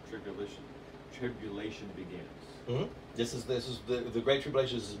the great tribulation begins. Mm-hmm. This is the great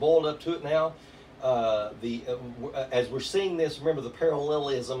tribulation. This is boiled up to it now. As we're seeing this, remember the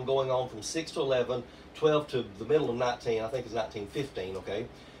parallelism going on from 6 to 11, 12 to the middle of 19. I think it's 19:15. Okay,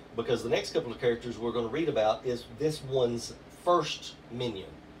 because the next couple of characters we're going to read about is this one's first minion.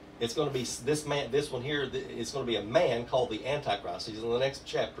 It's going to be this man. This one here is going to be a man called the Antichrist. He's in the next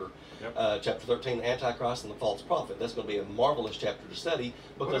chapter, chapter 13, Antichrist and the false prophet. That's going to be a marvelous chapter to study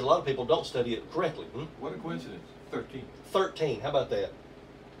because a lot of people don't study it correctly. What a coincidence! 13. 13. How about that?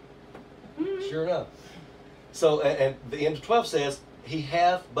 Sure enough. So, and the end of 12 says, he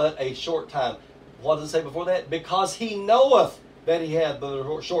hath but a short time. What does it say before that? Because he knoweth that he hath but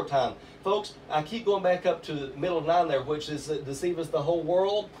a short time. Folks, I keep going back up to the middle of 9 there, which is deceiveth the whole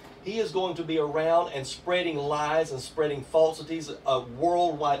world. He is going to be around and spreading lies and spreading falsities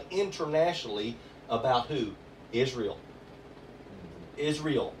worldwide, internationally, about who? Israel.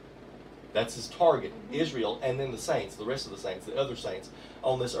 Israel. That's his target. Israel, and then the saints, the rest of the saints, the other saints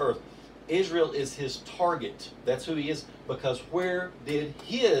on this earth. Israel is his target. That's who he is, because where did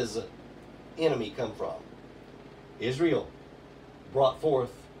his enemy come from? Israel brought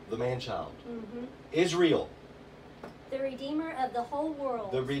forth the man-child. Mm-hmm. Israel. The Redeemer of the whole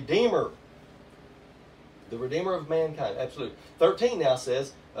world. The Redeemer. The Redeemer of mankind. Absolutely. 13 now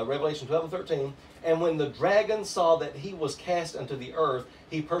says, Revelation 12 and 13, and when the dragon saw that he was cast unto the earth,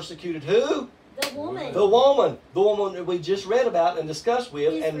 he persecuted who? The woman. The woman. The woman that we just read about and discussed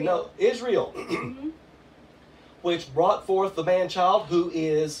with. Israel. And no, Israel. Which brought forth the man-child who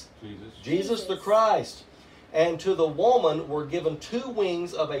is Jesus the Christ. And to the woman were given 2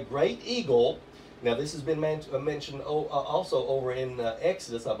 wings of a great eagle. Now this has been mentioned also over in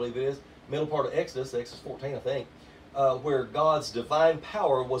Exodus, I believe it is. Middle part of Exodus 14 I think. Where God's divine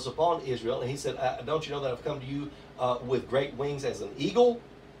power was upon Israel. And he said, don't you know that I've come to you with great wings as an eagle?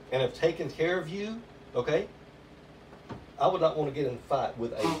 And have taken care of you, okay? I would not want to get in a fight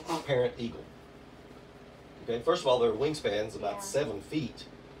with a parent eagle. Okay, first of all, their wingspan's about 7 feet.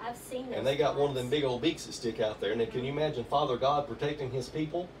 I've seen those. And they got one of them big old beaks that stick out there. And then can you imagine Father God protecting his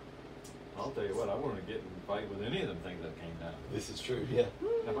people? I'll tell you what, I wouldn't get in a fight with any of them things that came down. This is true, yeah.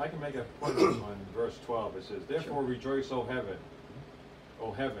 If I can make a point on verse 12, it says, therefore rejoice, O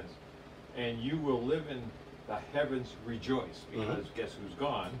heavens, and you will live in the heavens rejoice, because guess who's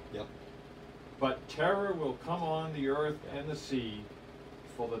gone? Yep. But terror will come on the earth and the sea,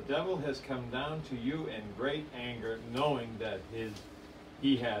 for the devil has come down to you in great anger, knowing that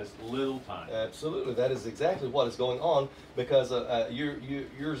he has little time. Absolutely, that is exactly what is going on, because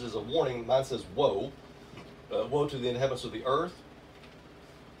yours is a warning. Mine says woe. Woe to the inhabitants of the earth.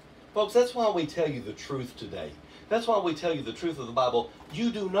 Folks, that's why we tell you the truth today. That's why we tell you the truth of the Bible. You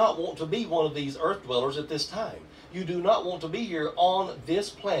do not want to be one of these earth dwellers at this time. You do not want to be here on this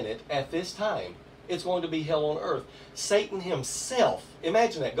planet at this time. it's going to be hell on earth. Satan himself,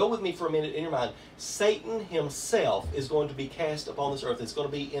 imagine that. Go with me for a minute in your mind. Satan himself is going to be cast upon this earth. It's going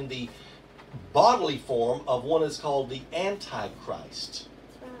to be in the bodily form of one that's called the Antichrist.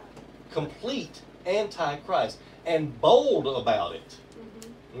 That's right. Complete Antichrist. And bold about it.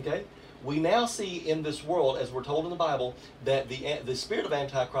 Okay? We now see in this world, as we're told in the Bible, that the spirit of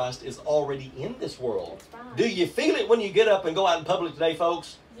Antichrist is already in this world. That's right. Do you feel it when you get up and go out in public today,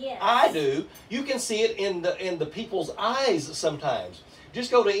 folks? Yes. I do. You can see it in the people's eyes sometimes. Just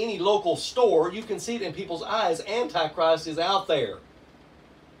go to any local store, you can see it in people's eyes. Antichrist is out there.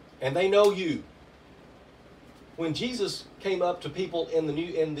 And they know you. When Jesus came up to people in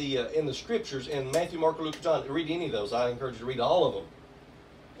the scriptures in Matthew, Mark, Luke, John, read any of those. I encourage you to read all of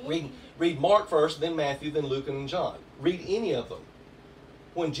them. Read Mark first, then Matthew, then Luke, and then John. Read any of them.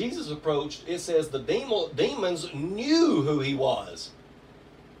 When Jesus approached, it says the demons knew who he was.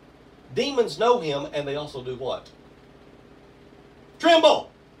 Demons know him, and they also do what? Tremble!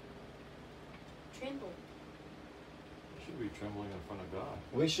 Tremble. We should be trembling in front of God.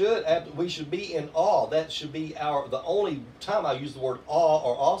 We should be in awe. That should be the only time I use the word awe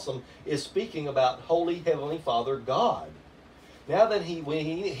or awesome is speaking about Holy Heavenly Father God. Now that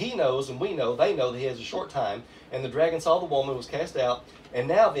he knows, and we know, they know that he has a short time, and the dragon saw the woman, was cast out, and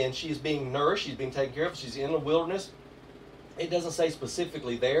now then she is being nourished, she's being taken care of, she's in the wilderness. It doesn't say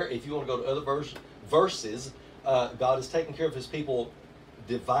specifically there. If you want to go to other verses, God is taking care of his people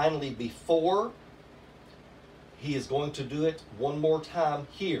divinely before. He is going to do it one more time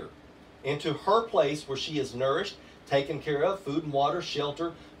here. Into her place where she is nourished, taken care of, food and water,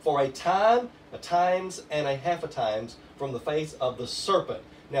 shelter, for a time, a times, and a half a times from the face of the serpent.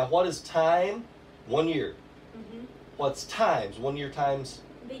 Now, what is time? 1 year. Mm-hmm. What's times? 1 year times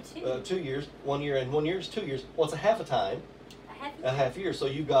 2 years. 1 year and 1 year is 2 years. What's a half a time? A half year. So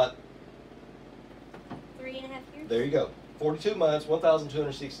you've got 3.5 years. There you go. 42 months,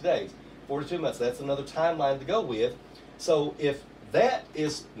 1,260 days. 42 months. That's another timeline to go with. So if that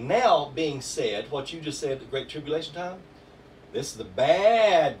is now being said, what you just said, the Great Tribulation time, this is the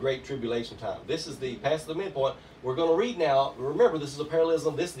bad Great Tribulation time. This is the past the midpoint. We're going to read now. Remember, this is a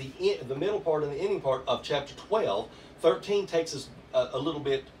parallelism. This is the middle part and the ending part of chapter 12. 13 takes us a little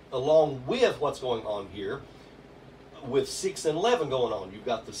bit along with what's going on here, with 6 and 11 going on. You've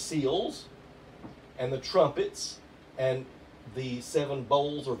got the seals and the trumpets and the 7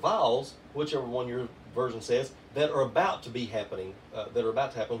 bowls or vials, whichever one your version says, that are about to be happening,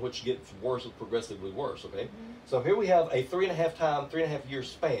 which gets worse and progressively worse, okay? Mm-hmm. So here we have a 3.5 year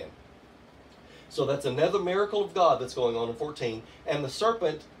span. So that's another miracle of God that's going on in 14. And the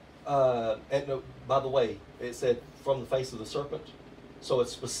serpent, by the way, it said from the face of the serpent. So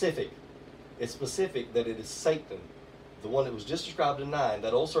it's specific. It's specific that it is Satan, the one that was just described in 9,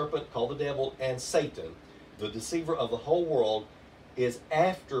 that old serpent called the devil, and Satan, the deceiver of the whole world, is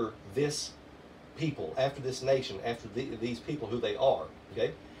after this people, after this nation, after these people who they are.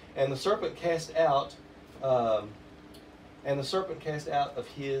 Okay, and the serpent cast out, of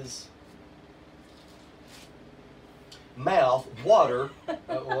his mouth water.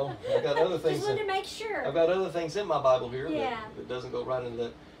 Well, I've got other things. Just wanted to make sure. I've got other things in my Bible here that doesn't go right into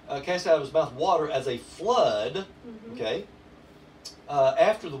that. Cast out of his mouth water as a flood. Mm-hmm. Okay.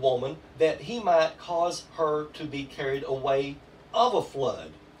 After the woman, that he might cause her to be carried away of a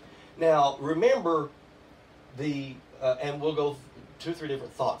flood. Now, remember and we'll go 2 or 3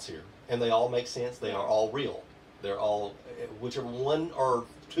 different thoughts here, and they all make sense. They are all real. They're all, whichever 1 or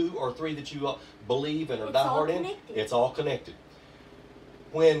 2 or 3 that you believe and are diehard in, it's all connected.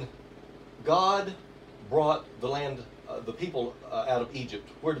 When God brought the people out of Egypt,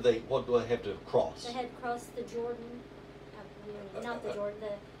 what do they have to cross? They had to cross the Jordan, not the Jordan,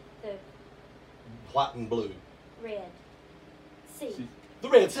 the white and blue. Red Sea. The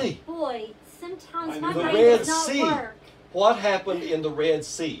Red Sea. Boy, sometimes my the brain Red does not Sea. work. What happened in the Red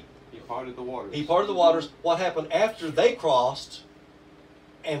Sea? He parted the waters. He parted the waters. What happened after they crossed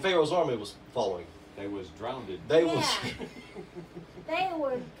and Pharaoh's army was following? They was drowned. They were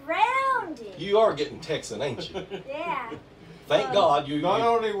drowned. You are getting Texan, ain't you? Yeah. Thank God you. Not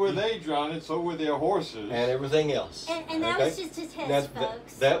only were they drowned, so were their horses and everything else. And that was just a test,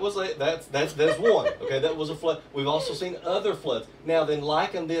 folks. That's one. Okay, that was a flood. We've also seen other floods. Now then,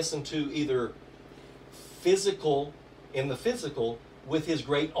 liken this into either physical, in the physical, with his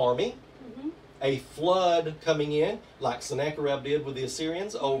great army, a flood coming in, like Sennacherib did with the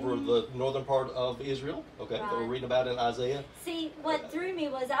Assyrians over the northern part of Israel. Okay, that we're reading about in Isaiah. See, what threw me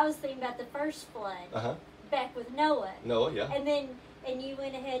was I was thinking about the first flood. Back with Noah. Noah, yeah. And you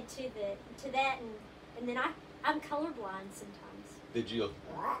went ahead to that, and then I'm colorblind sometimes. Did you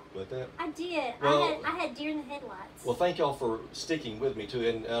like that? I did. Well, I had deer in the headlights. Well, thank y'all for sticking with me too,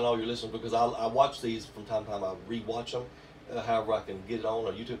 and all your listeners, because I watch these from time to time. I rewatch them, however I can get it on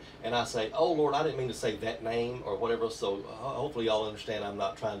YouTube, and I say, "Oh Lord, I didn't mean to say that name or whatever." So hopefully y'all understand. I'm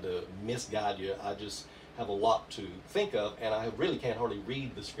not trying to misguide you. I just have a lot to think of, and I really can't hardly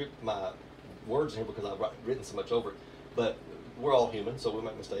read the script, my words here, because I've written so much over it. But we're all human, so we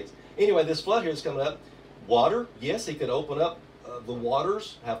make mistakes. Anyway, this flood here is coming up. Water, yes, he could open up the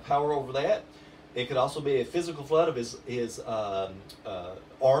waters, have power over that. It could also be a physical flood of his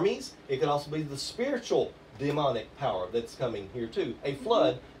armies. It could also be the spiritual demonic power that's coming here too. A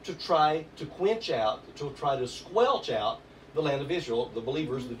flood to try to quench out, to try to squelch out the land of Israel, the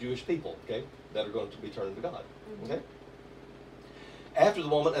believers, the Jewish people, okay, that are going to be turned to God, okay? After the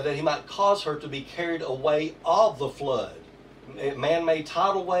woman, that he might cause her to be carried away of the flood. Man-made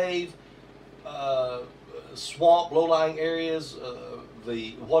tidal wave, swamp, low-lying areas,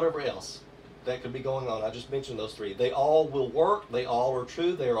 the whatever else that could be going on. I just mentioned those three. They all will work. They all are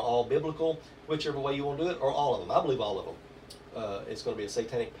true. They are all biblical, whichever way you want to do it, or all of them. I believe all of them. It's going to be a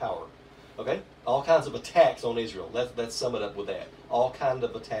satanic power. Okay? All kinds of attacks on Israel. Let's sum it up with that. All kinds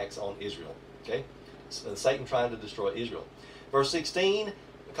of attacks on Israel. Okay? Satan trying to destroy Israel. Verse 16.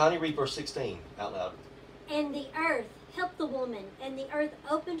 Connie, read verse 16 out loud. And the earth helped the woman, and the earth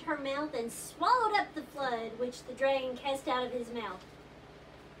opened her mouth and swallowed up the flood which the dragon cast out of his mouth.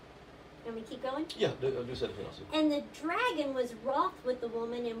 Can we keep going? Yeah, do something else. And the dragon was wroth with the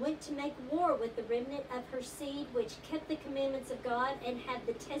woman and went to make war with the remnant of her seed, which kept the commandments of God and had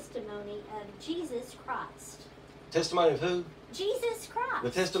the testimony of Jesus Christ. Testimony of who? Jesus Christ. The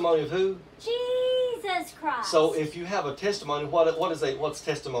testimony of who? Jesus Christ. So if you have a testimony, what's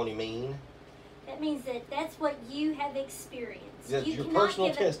testimony mean? That means that's what you have experienced. That's you your cannot personal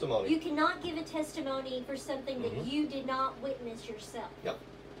give testimony. You cannot give a testimony for something that you did not witness yourself. Yep.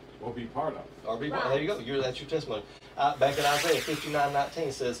 Or be part of. Or be Right. There you go. That's your testimony. Back in Isaiah 59:19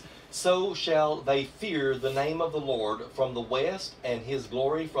 it says, "So shall they fear the name of the Lord from the west, and his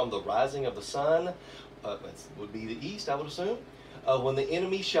glory from the rising of the sun." That would be the east, I would assume. "When the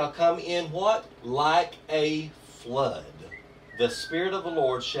enemy shall come in," what? "Like a flood. The Spirit of the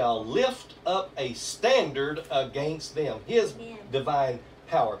Lord shall lift up a standard against them." His divine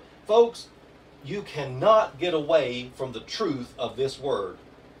power. Folks, you cannot get away from the truth of this word.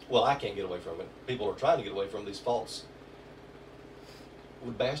 Well, I can't get away from it. People are trying to get away from these false.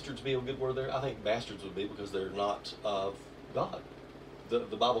 Would bastards be a good word there? I think bastards would be, because they're not of God. The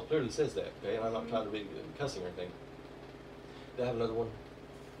Bible clearly says that, okay? And I'm not trying to be cussing or anything. Do I have another one?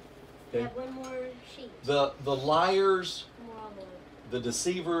 We have one more sheet. The liars, More on the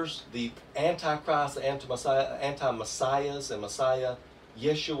deceivers, the antichrist, the anti-messiahs and Messiah,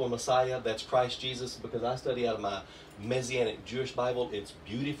 Yeshua Messiah, that's Christ Jesus, because I study out of my Messianic Jewish Bible. It's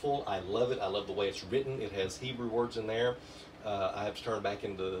beautiful. I love it. I love the way it's written. It has Hebrew words in there. I have to turn back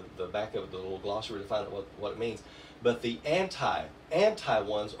into the back of the little glossary to find out what it means. But the anti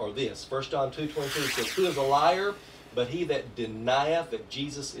ones are this. 1 John 2:22 says, "Who is a liar? But he that denieth that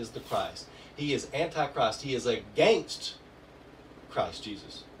Jesus is the Christ." He is antichrist. He is against Christ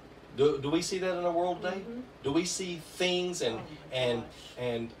Jesus. Do we see that in our world today? Do we see things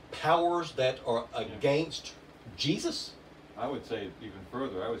and powers that are against Jesus? I would say even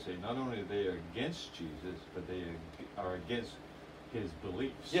further. I would say not only are they against Jesus, but they are against his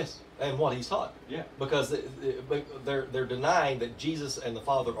beliefs. Yes, and what he's taught. Yeah. Because they're denying that Jesus and the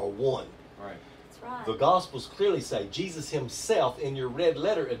Father are one. Right. That's right. The Gospels clearly say, Jesus himself in your red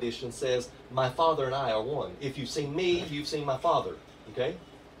letter edition says, "My Father and I are one. If you've seen me, you've seen my Father." Okay?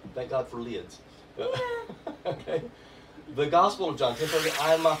 Thank God for lids. Okay? The Gospel of John 10:30,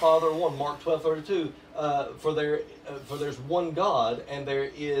 "I and my Father are one." Mark 12:32, for there's one God and there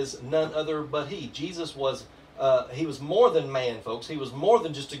is none other but he. Jesus was he was more than man, folks. He was more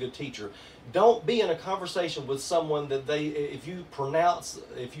than just a good teacher. Don't be in a conversation with someone that if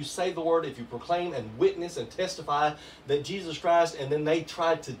you say the word, if you proclaim and witness and testify that Jesus Christ, and then they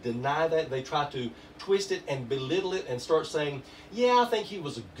try to deny that, they try to twist it and belittle it and start saying, "Yeah, I think he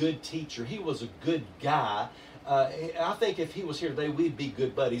was a good teacher. He was a good guy. I think if he was here today, we'd be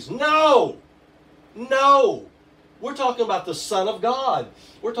good buddies." No! No! We're talking about the Son of God.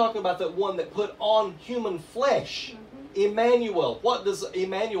 We're talking about that one that put on human flesh. Emmanuel. What does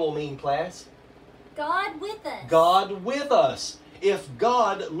Emmanuel mean, class? God with us. God with us. If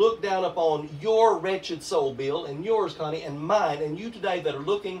God looked down upon your wretched soul, Bill, and yours, Connie, and mine, and you today that are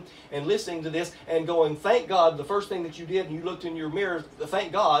looking and listening to this and going, "Thank God," the first thing that you did and you looked in your mirror,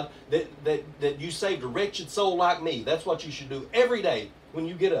 thank God that you saved a wretched soul like me. That's what you should do every day when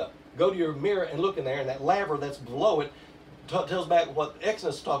you get up. Go to your mirror and look in there, and that laver that's below it, tells back what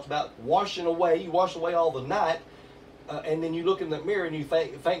Exodus talks about, washing away. You wash away all the night, and then you look in the mirror and you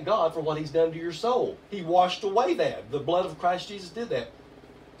thank God for what He's done to your soul. He washed away that. The blood of Christ Jesus did that.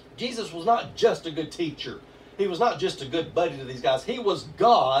 Jesus was not just a good teacher. He was not just a good buddy to these guys. He was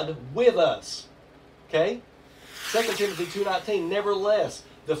God with us. Okay? 2 Timothy 2:19, nevertheless,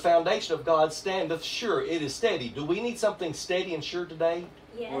 the foundation of God standeth sure. It is steady. Do we need something steady and sure today?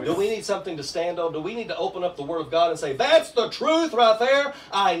 Yes. Do we need something to stand on? Do we need to open up the Word of God and say, that's the truth right there.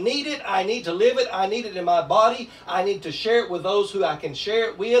 I need it. I need to live it. I need it in my body. I need to share it with those who I can share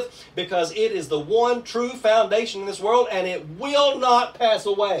it with, because it is the one true foundation in this world, and it will not pass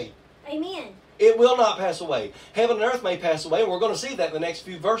away. Amen. It will not pass away. Heaven and earth may pass away, and we're going to see that in the next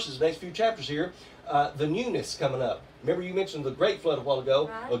few verses, the next few chapters here. The newness coming up. Remember you mentioned the great flood a while ago.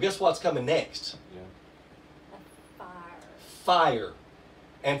 Right. Well, guess what's coming next? Yeah. Fire. Fire.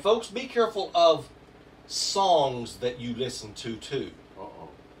 And folks, be careful of songs that you listen to too. Uh-oh.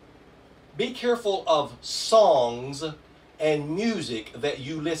 Be careful of songs and music that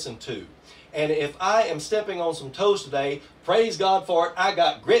you listen to. And if I am stepping on some toes today, praise God for it. I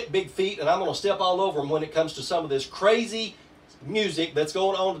got great big feet, and I'm going to step all over them when it comes to some of this crazy music that's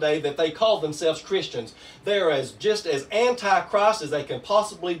going on today that they call themselves Christians. They're just as anti-Christ as they can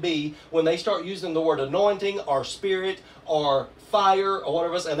possibly be when they start using the word anointing or spirit or fire or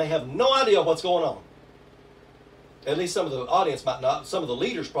whatever else, and they have no idea what's going on. At least some of the audience might not. Some of the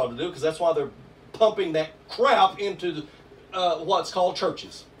leaders probably do, because that's why they're pumping that crap into what's called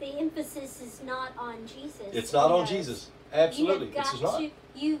churches. The emphasis is not on Jesus. It's not on Jesus. Absolutely.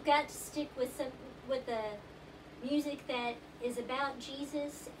 You've got to stick with the music that is about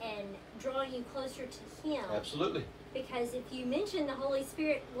Jesus and drawing you closer to Him. Absolutely. Because if you mention the Holy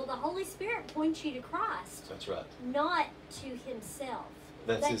Spirit, well, the Holy Spirit points you to Christ. That's right. Not to Himself.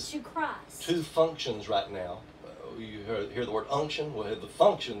 That's to Christ. Two functions right now. You hear the word unction. Well, the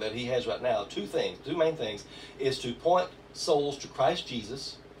function that He has right now, two main things, is to point souls to Christ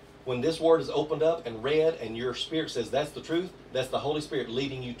Jesus. When this word is opened up and read and your spirit says that's the truth, that's the Holy Spirit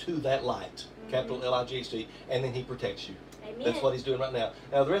leading you to that light. Capital L-I-G-H-T, and then He protects you. Amen. That's what He's doing right now.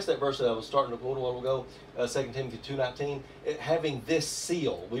 Now, the rest of that verse that I was starting to quote a while ago, 2 Timothy 2:19, having this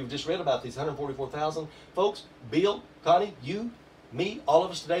seal. We've just read about these 144,000. Folks, Bill, Connie, you, me, all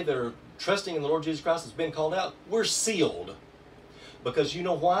of us today that are trusting in the Lord Jesus Christ has been called out. We're sealed. Because you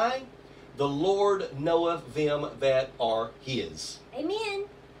know why? The Lord knoweth them that are His. Amen.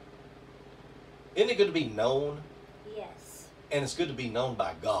 Isn't it good to be known? Yes. And it's good to be known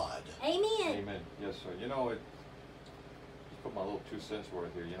by God. Amen. Amen. Yes, sir. You know, just put my little 2 cents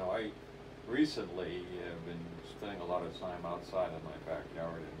worth here. You know, I recently have been spending a lot of time outside in my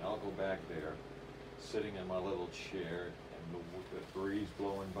backyard, and I'll go back there, sitting in my little chair, and the breeze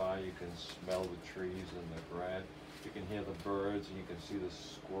blowing by. You can smell the trees and the grass. You can hear the birds, and you can see the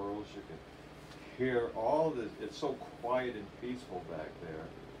squirrels. You can hear all this. It's so quiet and peaceful back there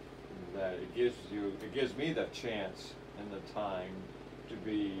that it gives me the chance and the time to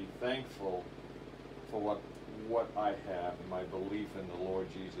be thankful for what I have and my belief in the Lord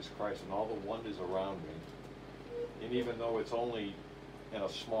Jesus Christ and all the wonders around me. And even though it's only in a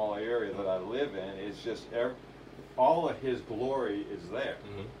small area that I live in, it's just all of His glory is there.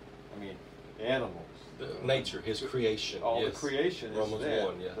 I mean, animals, nature, His creation. all yes. the creation Romans is there.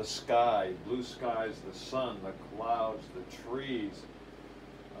 1, yeah. The sky, blue skies, the sun, the clouds, the trees.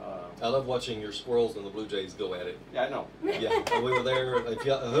 I love watching your squirrels and the blue jays go at it. Yeah, I know. Yeah, we were there.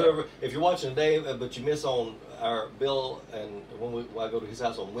 If you're watching today, but you miss on our Bill, and when I go to his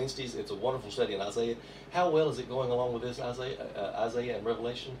house on Wednesdays, it's a wonderful study in Isaiah. How well is it going along with this Isaiah and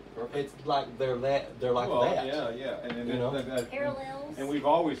Revelation? It's like they're like that. Yeah, and you know? Parallels.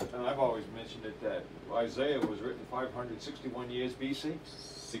 And I've always mentioned it that Isaiah was written 561 years BC.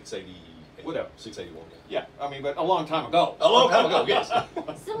 680. Whatever. 681. Yeah, I mean, but a long time ago. A long time ago, yes.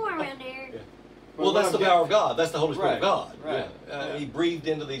 Somewhere around there. Yeah. Well, that's the power of God. That's the Holy Spirit of God. Right. Yeah. He breathed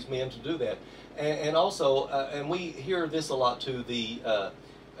into these men to do that. And also, and we hear this a lot too, the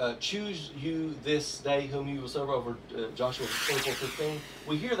choose you this day whom you will serve over Joshua 24:15.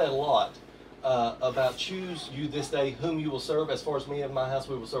 We hear that a lot about choose you this day whom you will serve. As far as me and my house,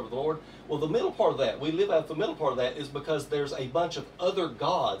 we will serve the Lord. Well, the middle part of that, we live out the middle part of that is because there's a bunch of other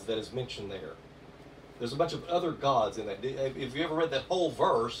gods that is mentioned there. There's a bunch of other gods in that. If you ever read that whole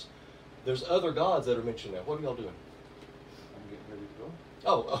verse, there's other gods that are mentioned there. What are y'all doing? I'm getting ready to go.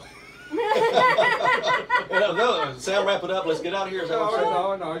 Oh. No, Sam, wrap it up. Let's get out of here. Is that what you're saying?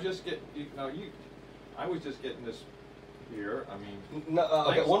 No. I was just getting this here. I mean, no,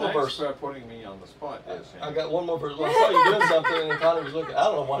 I got one more verse. Thanks for putting me on the spot. I got one more verse. Well, I saw you doing something, and Connie was looking. I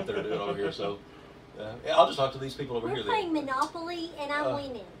don't know what they're doing over here. So, I'll just talk to these people over We're here. We're playing Monopoly, and I'm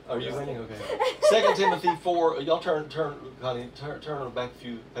winning. Are you winning? Okay. 2 Timothy 4. Y'all Connie, turn back a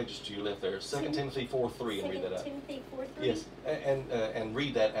few pages to your left there. 2 Timothy 4:3 and read that out. 2 Timothy 4:3. Yes, and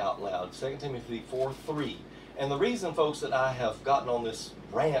read that out loud. 2 Timothy 4:3. And the reason, folks, that I have gotten on this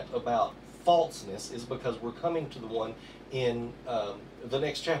rant about falseness is because we're coming to the one in the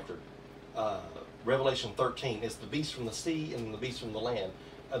next chapter, Revelation 13. It's the beast from the sea and the beast from the land.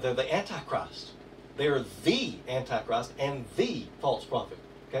 They're the Antichrist. They're the Antichrist and the false prophet.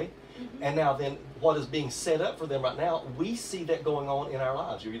 Okay? Mm-hmm. And now then, what is being set up for them right now, we see that going on in our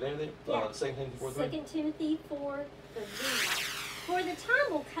lives. Are you there? Yeah. 2 Timothy 4:3? 2 Timothy 4:3. For the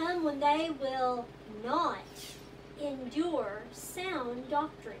time will come when they will not endure sound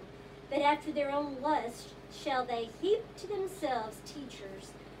doctrine, but after their own lust shall they heap to themselves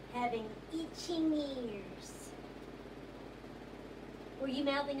teachers having itching ears. Were you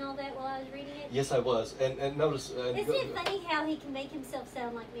mouthing all that while I was reading it? Yes, I was. And notice... Isn't it funny how he can make himself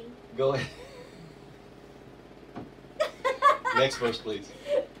sound like me? Go ahead. Next verse, please.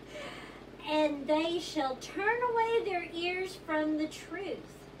 And they shall turn away their ears from the truth,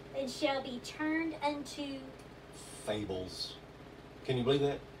 and shall be turned unto... fables. Can you believe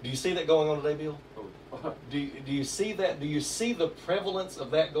that? Do you see that going on today, Bill? Do you see that? Do you see the prevalence of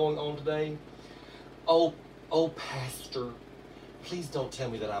that going on today? Oh, Pastor, please don't tell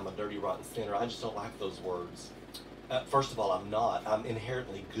me that I'm a dirty, rotten sinner. I just don't like those words. First of all, I'm not. I'm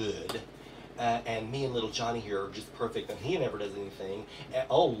inherently good. And me and little Johnny here are just perfect, and he never does anything.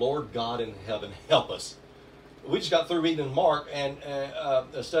 Oh, Lord God in heaven, help us. We just got through reading Mark and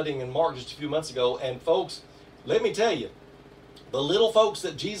studying in Mark just a few months ago, and folks, let me tell you, the little folks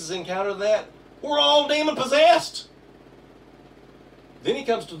that Jesus encountered that were all demon-possessed. Then he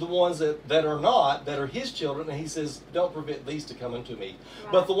comes to the ones that are not, that are his children, and he says, don't permit these to come unto me.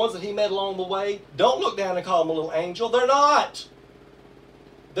 Right. But the ones that he met along the way, don't look down and call them a little angel. They're not.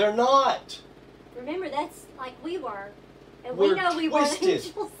 They're not. Remember, that's like we were. And we're we know we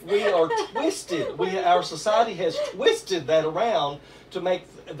twisted. Were angels. We are twisted. Our society has twisted that around to make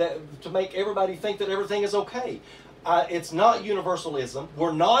everybody think that everything is okay. It's not universalism.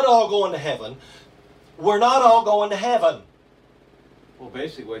 We're not all going to heaven. We're not all going to heaven. Well,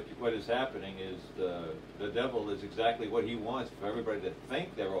 basically what is happening is the devil is exactly what he wants for everybody to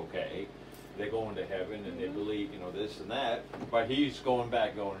think they're okay. They're going to heaven and they believe, this and that. But he's going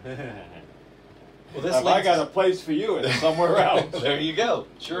back going, well, I got a place for you and it's somewhere else. There you go.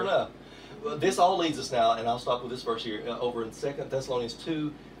 Sure enough. Well, this all leads us now, and I'll stop with this verse here, over in 2 Thessalonians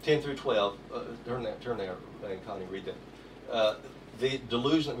 2, 10 through 12. Turn there, and Connie, read that. The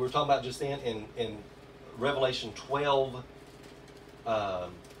delusion that we were talking about just then in Revelation 12,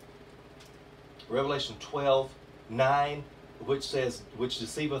 Revelation 12:9, which says, which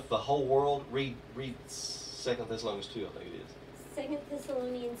deceiveth the whole world. Read 2 Thessalonians 2, I think it is. 2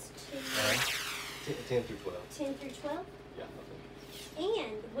 Thessalonians 2. 10 through 12. 10 through 12? Yeah, I think.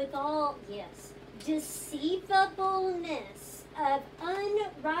 And with all, deceivableness of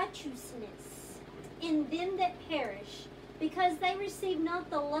unrighteousness in them that perish, because they receive not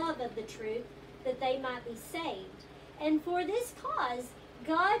the love of the truth, that they might be saved. And for this cause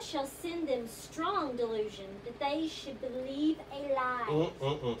God shall send them strong delusion, that they should believe a lie.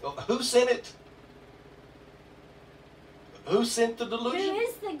 Who sent it? Who sent the delusion? Who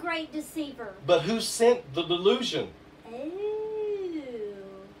is the great deceiver? But who sent the delusion? Oh.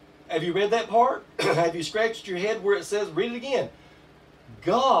 Have you read that part? Have you scratched your head where it says, read it again,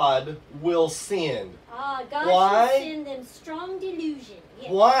 God will send. God Why? shall send them strong delusion.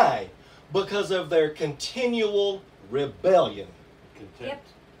 Yes. Why? Because of their continual rebellion. Contempt.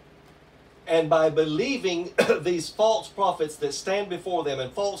 And by believing these false prophets that stand before them,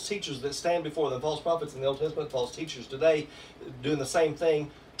 and false teachers that stand before them, false prophets in the Old Testament, false teachers today, doing the same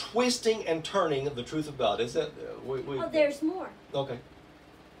thing, twisting and turning the truth of God. Is that... Oh, there's more. Okay.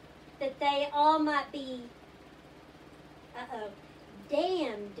 That they all might be...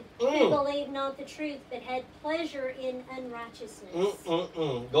 damned, who believe not the truth, but had pleasure in unrighteousness.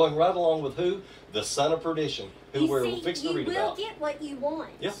 Going right along with who? The son of perdition, who we're fixing to read about. You will get what you want.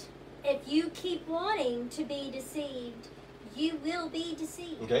 Yes. If you keep wanting to be deceived, you will be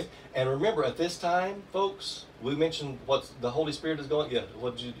deceived. Okay. And remember, at this time, folks, we mentioned what the Holy Spirit is going. Yeah.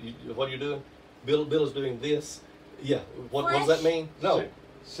 What are you doing? Bill is doing this. Yeah. What does that mean? No.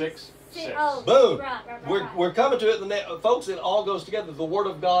 6, 6. Oh, Boom. Right. We're coming to it. Folks, it all goes together. The Word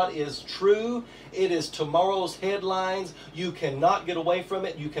of God is true. It is tomorrow's headlines. You cannot get away from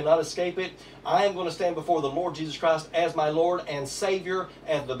it. You cannot escape it. I am going to stand before the Lord Jesus Christ as my Lord and Savior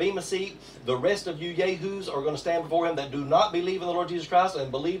at the Bema seat. The rest of you yahoos are going to stand before Him that do not believe in the Lord Jesus Christ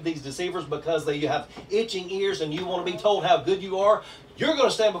and believe these deceivers because they have itching ears and you want to be told how good you are. You're going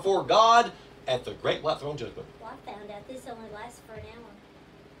to stand before God at the great white throne judgment. Well, I found out this only lasts for an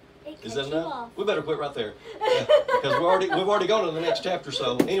hour. Is that enough? We better quit right there because we've already gone to the next chapter.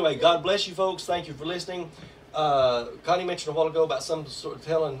 So anyway, God bless you folks. Thank you for listening. Connie mentioned a while ago about some sort of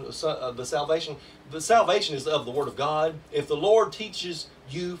telling the salvation. The salvation is of the Word of God. If the Lord teaches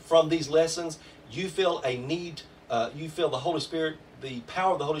you from these lessons, you feel a need. You feel the Holy Spirit, the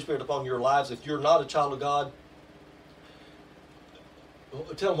power of the Holy Spirit upon your lives. If you're not a child of God,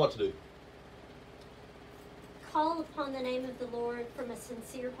 tell them what to do. Call upon the name of the Lord from a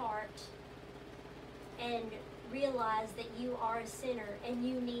sincere heart and realize that you are a sinner and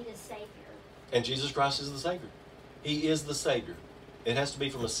you need a Savior. And Jesus Christ is the Savior. He is the Savior. It has to be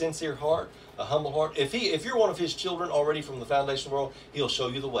from a sincere heart, a humble heart. If you're one of His children already from the foundation of the world, He'll show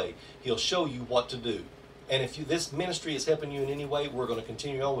you the way. He'll show you what to do. And if this ministry is helping you in any way, we're going to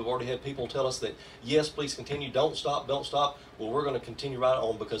continue on. We've already had people tell us that, yes, please continue. Don't stop. Don't stop. Well, we're going to continue right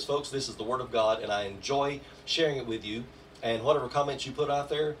on because, folks, this is the Word of God, and I enjoy sharing it with you. And whatever comments you put out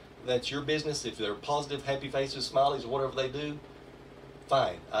there, that's your business. If they're positive, happy faces, smileys, or whatever they do,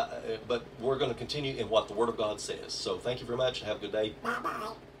 fine. But we're going to continue in what the Word of God says. So thank you very much. Have a good day.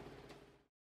 Bye-bye.